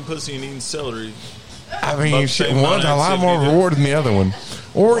 Eating pussy and eating celery. I mean, About the same one's a amount of lot more activity. reward than the other one.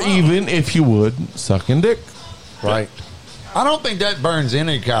 Or even, if you would, sucking dick. Right. I don't think that burns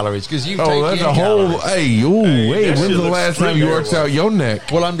any calories because you take that's in a whole. calories. Hey, that when's shit the looks last time street you there worked was. out your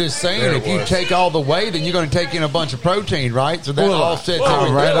neck? Well, I'm just saying, There if it you was. take all the way, then you're going to take in a bunch of protein, right? So that offsets All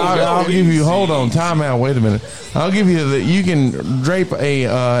everything. right, I'll give you. Hold on, time out. Wait a minute. I'll give you that. You can drape a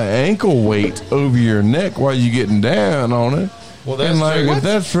ankle weight over your neck while you're getting down on it. Well, that's and like true. if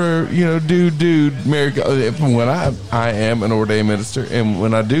that's for dude married. From when I am an ordained minister, and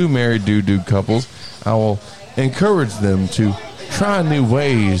when I do marry dude couples, I will encourage them to try new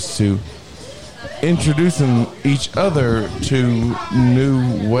ways to introducing each other to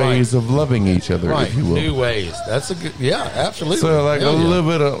new ways of loving each other, Right, if you will. new ways. That's a good, absolutely. So like Hell a yeah. little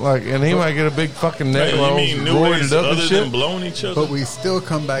bit of like, and he might get a big fucking neck Hey, you roll, mean new roided ways up and other shit. than blowing each other? But we still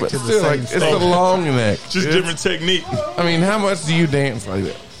come back But to the still, same like, it's the state. long neck. Just It's- different technique. I mean, how much do you dance like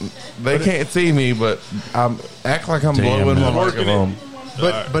that? They can't see me, but I'm act like I'm blowing my Working it. microphone.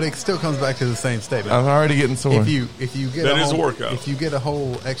 But it still comes back to the same statement. I'm already getting sore. If you get That a is a whole, workout. if you get a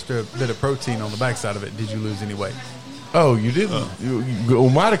whole extra bit of protein on the backside of it, did you lose any weight? Oh, you didn't. Well,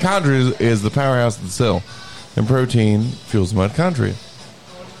 mitochondria is the powerhouse of the cell, and protein fuels mitochondria.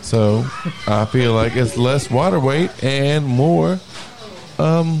 So I feel like it's less water weight and more,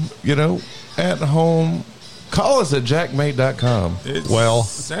 at home. Call us at jackmate.com. Well,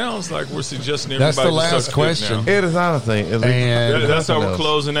 sounds like we're suggesting that's everybody the to suck last dick now. question. It is not a thing. And That's how we're else.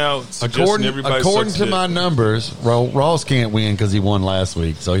 closing out. Suggesting everybody according sucks to dick. my numbers, Ross can't win because he won last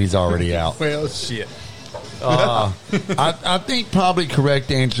week, so he's already out. Well, shit. I think probably correct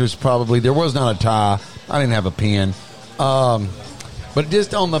answer is probably there was not a tie. I didn't have a pen. But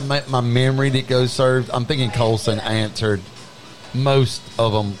just on my memory that goes served, I'm thinking Colson answered most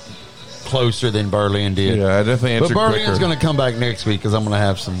of them closer than Berlin did. Yeah, I definitely But answered Berlin's quicker. going to come back next week because I'm going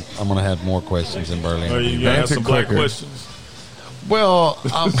to have more questions than Berlin. Oh, you gotta have Answer some black quicker. questions. Well,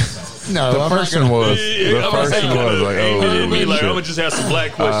 no, The I'm first not one gonna, was. The first one was like, oh, me like, shit. I'm gonna just have some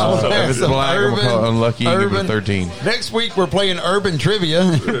black questions. If it's some black, I'm gonna call it unlucky. You give it a 13. Next week we're playing urban trivia.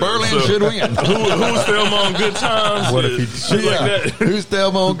 Berlin So- should win. Who's Thelma on Good Times? What if he- Shit like that. Who's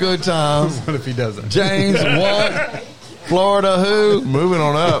Thelma on Good Times? What if he doesn't? James, what? Florida, who? Moving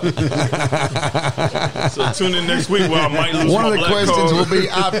on up. So tune in next week where I might lose One my of the black questions card. will be,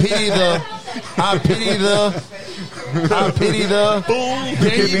 I pity the.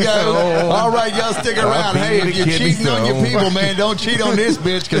 There you go. All right, y'all stick around. pity Hey, the if you're kidney cheating on your stone. people, man, don't cheat on this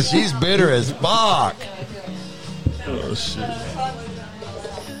bitch because she's bitter as fuck. Oh shit.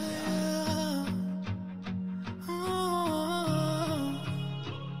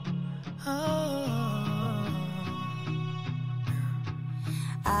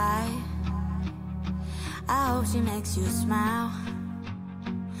 I hope she makes you smile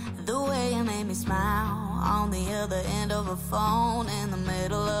the way you made me smile on the other end of a phone in the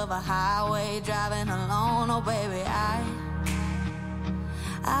middle of a highway driving alone. Oh baby, I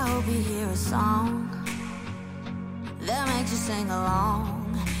hope you hear a song that makes you sing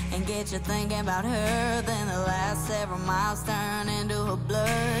along and get you thinking about her. Then the last several miles turn into a blur.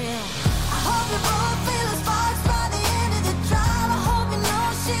 Yeah. I hope you both feel the sparks by the end of the drive. I hope you know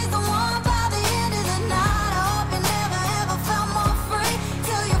she's the one by the end of the night. I hope you never ever felt more free.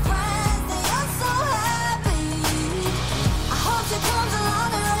 Tell your friends that you're so happy. I hope she comes along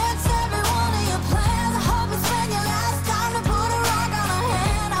and wrecks every one of your plans. I hope you spend your last time to put a rock on her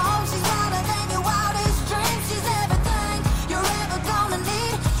hand. I hope she's wilder than your wildest dreams. She's everything you're ever gonna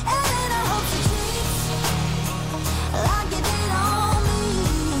need. And I hope she cheats like you did on me.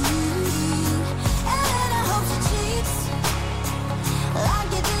 And I hope she cheats like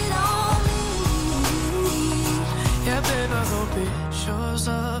you did on me. Yeah, babe, I hope he shows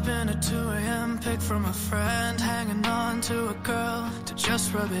up in a 2 a.m. pic from a friend, hanging on to a girl to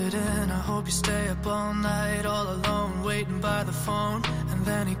just rub it in. I hope you stay up all night, all alone, waiting by the phone, and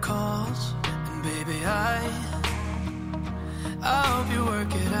then he calls, and baby, I hope you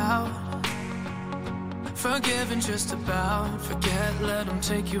work it out. Forgive and just about forget, let him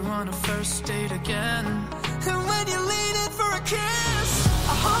take you on a first date again. And when you lean in for a kiss,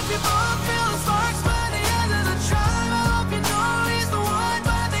 I hope you both feel the sparks.